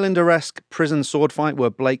the Highlander-esque prison sword fight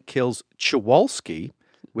where Blake kills Chewalski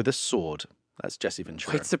with a sword. That's Jesse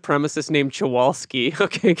Ventura. White supremacist named Chewalski.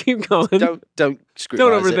 Okay, keep going. Don't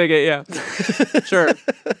scrutinize Don't overthink it, yeah. Sure.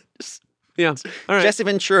 Yeah, all right. Jesse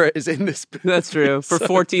Ventura is in this movie. That's true, for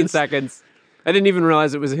 14 seconds. I didn't even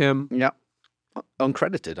realize it was him. Yeah.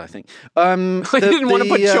 Uncredited, I think. He didn't want to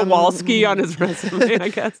put Chewalski on his resume, I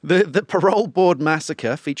guess. The Parole Board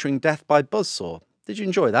Massacre featuring death by buzzsaw. Did you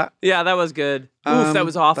enjoy that? Yeah, that was good. Oof, that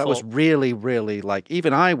was awful. That was really, really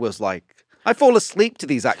even I was like, I fall asleep to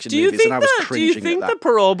these action movies and I was cringing at that. Do you think the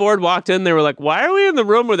parole board walked in, they were like, why are we in the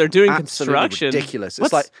room where they're doing construction? Ridiculous.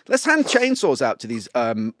 It's like, let's hand chainsaws out to these,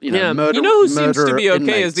 murder who seems to be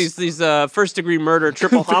okay inmates. is these first-degree murder,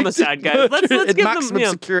 triple homicide guys. Let's give maximum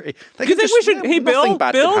them security. Do you think we should, hey, Bill,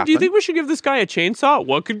 do you think we should give this guy a chainsaw?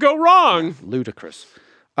 What could go wrong? Ludicrous.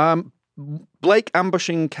 Blake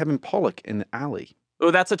ambushing Kevin Pollak in the alley. Oh,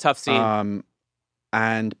 that's a tough scene.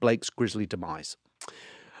 And Blake's grisly demise.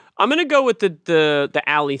 I'm going to go with the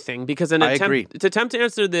alley thing because to attempt to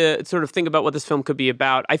answer the sort of think about what this film could be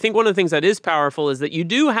about, I think one of the things that is powerful is that you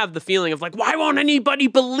do have the feeling of like, why won't anybody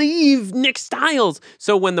believe Nick Stiles?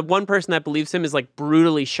 So when the one person that believes him is like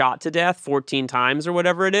brutally shot to death 14 times or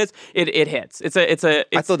whatever it is, it hits.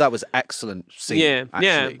 I thought that was excellent scene. Yeah, actually.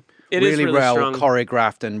 Yeah. It really is really well strong.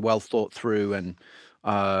 Choreographed and well thought through and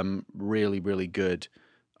really, really good.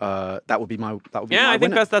 That would be my I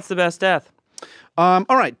think that's the best death. All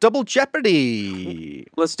right, Double Jeopardy.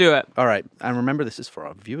 Let's do it. All right, and remember, this is for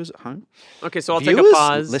our viewers at home. Okay, so I'll take a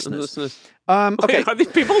pause. Listeners. Okay, Wait, are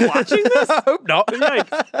these people watching this? I hope not.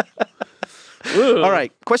 All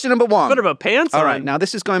right, question number 1. What about pants? All right, now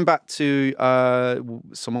this is going back to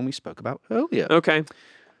someone we spoke about earlier. Okay.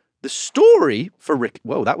 The story for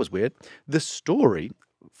Whoa, that was weird. The story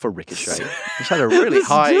for Ricochet. Which had a really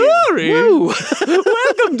high... Story? Woo.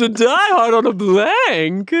 Welcome to Die Hard on a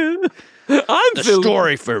Blank. The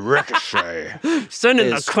story for Ricochet. Send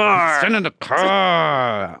in the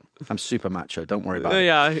car. I'm super macho. Don't worry about it.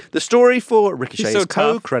 Yeah. The story for Ricochet so is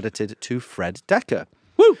co-credited to Fred Dekker,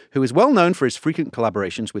 who is well known for his frequent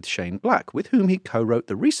collaborations with Shane Black, with whom he co-wrote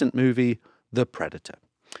the recent movie The Predator.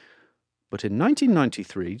 But in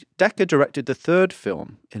 1993, Dekker directed the third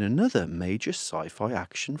film in another major sci-fi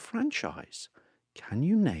action franchise. Can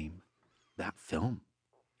you name that film?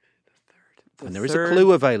 And there is a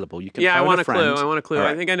clue available. You can phone I want a friend. I want a clue.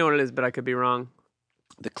 Right. I think I know what it is, but I could be wrong.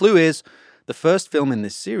 The clue is the first film in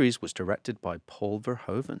this series was directed by Paul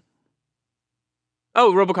Verhoeven.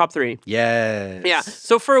 Oh, RoboCop 3. Yes. Yeah.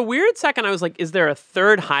 So for a weird second, I was like, is there a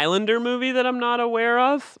third Highlander movie that I'm not aware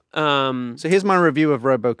of? So here's my review of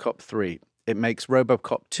RoboCop 3. It makes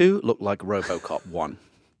RoboCop 2 look like RoboCop 1.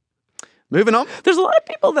 Moving on. There's a lot of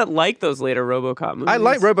people that like those later RoboCop movies. I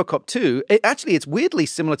like RoboCop 2. It's weirdly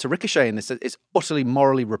similar to Ricochet in this. It's utterly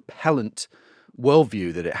morally repellent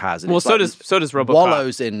worldview that it has. And so does RoboCop.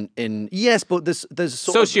 Wallows in yes, but there's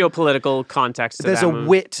sort socio-political context to there's that a movie.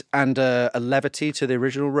 wit and a levity to the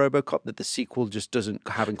original RoboCop that the sequel just doesn't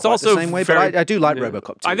have in quite the same way. But I do like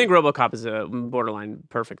RoboCop 2. I think RoboCop is a borderline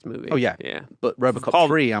perfect movie. Oh yeah. But RoboCop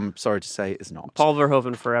 3, I'm sorry to say, is not. Paul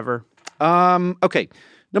Verhoeven forever. Okay,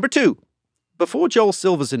 number 2. Before Joel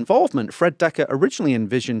Silver's involvement, Fred Dekker originally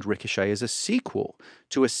envisioned Ricochet as a sequel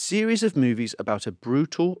to a series of movies about a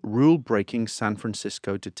brutal, rule-breaking San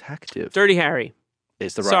Francisco detective. Dirty Harry.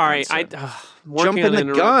 Is the right answer. Jumping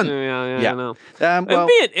the gun. Yeah. I know. Well,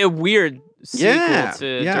 it'd be a weird sequel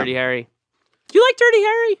to Dirty Harry. Do you like Dirty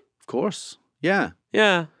Harry? Of course. Yeah.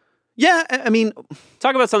 Yeah. Yeah, I mean...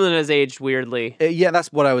 Talk about something that has aged weirdly. Yeah,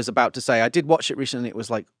 that's what I was about to say. I did watch it recently. It was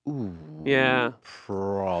like, ooh. Yeah.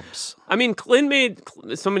 Probs. I mean, Clint made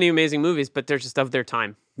so many amazing movies, but they're just of their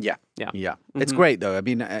time. Yeah. Mm-hmm. It's great, though. I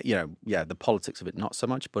mean, the politics of it, not so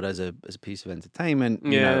much, but as a piece of entertainment,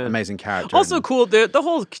 amazing character. Also cool, the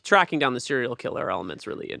whole tracking down the serial killer element's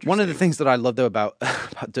really interesting. One of the things that I love, though, about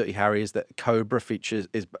Dirty Harry is that Cobra features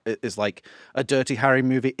is like a Dirty Harry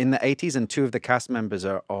movie in the 80s, and 2 of the cast members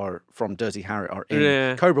are from Dirty Harry are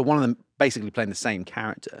in Cobra. One of them basically playing the same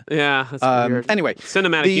character. Yeah, that's weird. Anyway.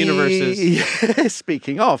 Cinematic universes.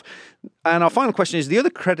 Speaking of, and our final question is, the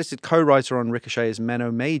other credited co-writer on Ricochet is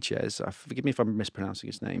Menno Meyjes, forgive me if I'm mispronouncing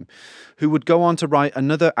his name, who would go on to write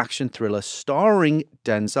another action thriller starring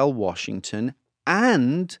Denzel Washington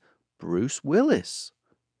and Bruce Willis.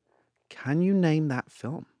 Can you name that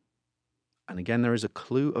film? And again, there is a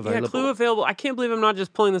clue available. Yeah, clue available. I can't believe I'm not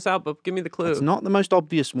just pulling this out, but give me the clue. It's not the most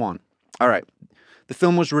obvious one. All right. The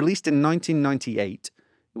film was released in 1998.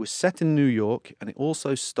 It was set in New York, and it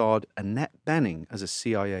also starred Annette Bening as a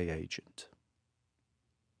CIA agent.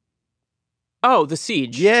 Oh, The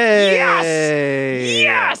Siege. Yay!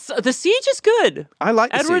 Yes! The Siege is good. I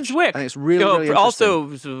like The Edward Siege. Zwick. And it's really interesting.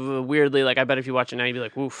 Also, weirdly, like, I bet if you watch it now, you'd be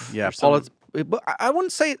like, oof. Yeah, but I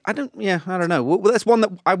wouldn't say, I don't know. Well, that's one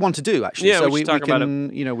that I want to do, actually. Yeah, so we should talk about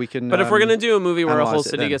it. You know, we can. But if we're going to do a movie where a whole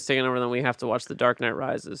city then. gets taken over, then we have to watch The Dark Knight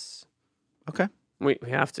Rises. Okay. We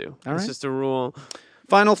have to. All it's right. just a rule.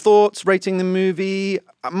 Final thoughts, rating the movie.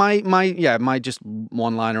 My just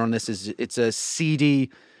one-liner on this is it's a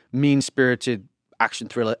seedy, mean-spirited action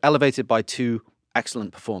thriller elevated by two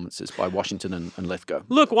excellent performances by Washington and Lithgow.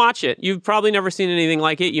 Look, watch it. You've probably never seen anything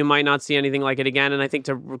like it. You might not see anything like it again. And I think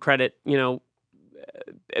to credit,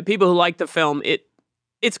 people who like the film,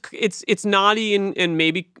 it's naughty and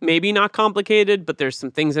maybe not complicated, but there's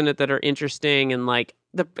some things in it that are interesting. And like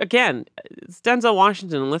it's Denzel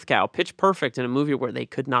Washington and Lithgow, pitch perfect in a movie where they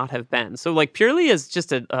could not have been. So like purely as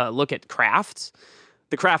just a look at craft.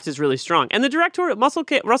 The craft is really strong. And the director,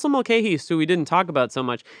 Russell Mulcahy, who we didn't talk about so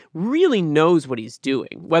much, really knows what he's doing,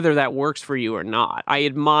 whether that works for you or not. I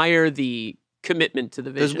admire the commitment to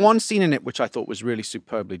the vision. There's one scene in it which I thought was really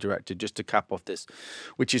superbly directed, just to cap off this,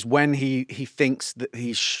 which is when he thinks that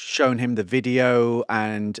he's shown him the video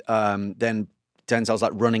and then Denzel's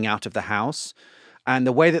like running out of the house. And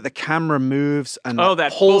the way that the camera moves and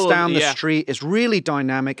pulls down the street is really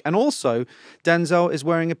dynamic. And also, Denzel is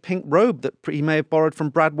wearing a pink robe that he may have borrowed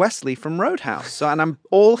from Brad Wesley from Roadhouse. And I'm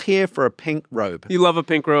all here for a pink robe. You love a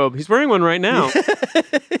pink robe. He's wearing one right now.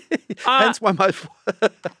 Hence why my...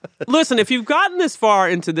 Listen, if you've gotten this far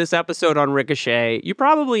into this episode on Ricochet, you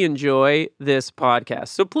probably enjoy this podcast.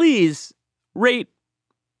 So please rate,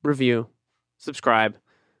 review, subscribe.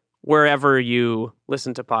 Wherever you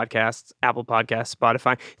listen to podcasts, Apple Podcasts,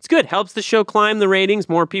 Spotify. It's good. Helps the show climb the ratings.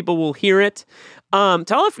 More people will hear it.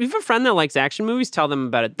 If you have a friend that likes action movies, tell them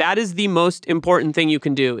about it. That is the most important thing you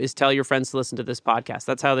can do, is tell your friends to listen to this podcast.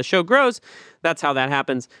 That's how the show grows. That's how that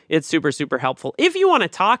happens. It's super, super helpful. If you want to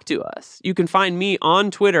talk to us, you can find me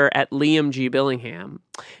on Twitter at Liam G. Billingham.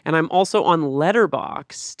 And I'm also on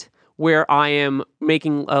Letterboxd, where I am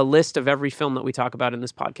making a list of every film that we talk about in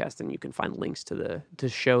this podcast, and you can find links to the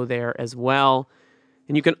show there as well.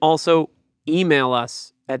 And you can also email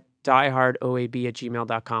us at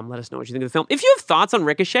diehardoab@gmail.com. Let us know what you think of the film. If you have thoughts on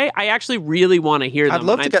Ricochet, I actually really want to hear them. I'd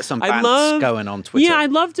love to get some bants going on Twitter. Yeah,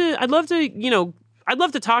 I'd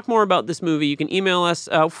love to talk more about this movie. You can email us.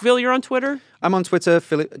 Phil, you're on Twitter? I'm on Twitter,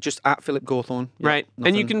 just at Philip Gawthorne. Yeah, right.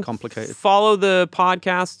 And you can complicated. Follow the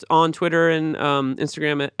podcast on Twitter and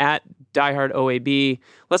Instagram at diehardoab.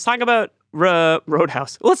 Let's talk about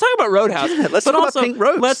Roadhouse. Let's talk about Roadhouse. Yeah, let's talk about pink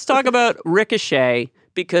robes. Let's talk about Ricochet,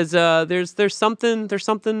 because there's something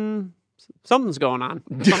something's going on.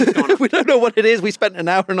 We don't know what it is. We spent an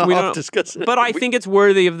hour and a half discussing it. But I think it's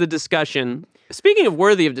worthy of the discussion. Speaking of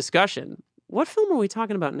worthy of discussion, what film are we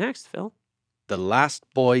talking about next, Phil? The Last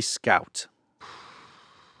Boy Scout.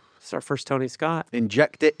 It's our first Tony Scott.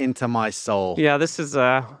 Inject it into my soul. Yeah, this is...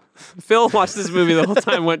 Phil watched this movie the whole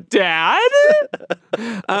time, went, Dad?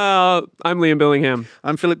 I'm Liam Billingham.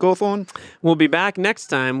 I'm Philip Gawthorne. We'll be back next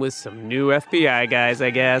time with some new FBI guys,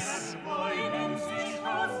 I guess.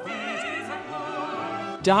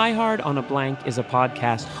 Die Hard on a Blank is a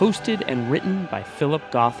podcast hosted and written by Philip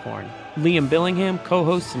Gawthorne. Liam Billingham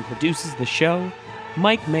co-hosts and produces the show.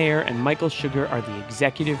 Mike Mayer and Michael Sugar are the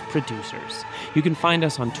executive producers. You can find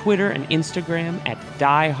us on Twitter and Instagram at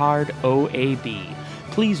DieHardOAB.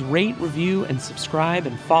 Please rate, review, and subscribe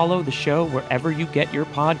and follow the show wherever you get your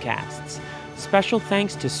podcasts. Special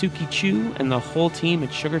thanks to Suki Chu and the whole team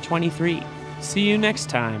at Sugar 23. See you next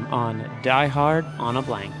time on Die Hard on a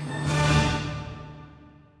Blank.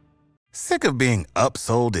 Sick of being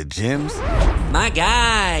upsold at gyms? My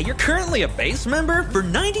guy, you're currently a base member? For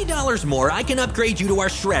 $90 more, I can upgrade you to our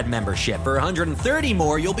Shred membership. For $130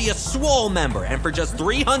 more, you'll be a Swole member. And for just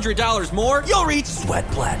 $300 more, you'll reach Sweat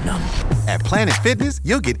Platinum. At Planet Fitness,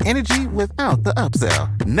 you'll get energy without the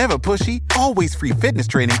upsell. Never pushy, always free fitness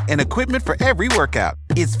training and equipment for every workout.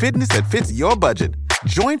 It's fitness that fits your budget.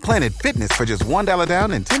 Join Planet Fitness for just $1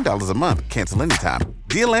 down and $10 a month. Cancel anytime.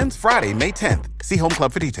 Deal ends Friday, May 10th. See Home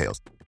Club for details.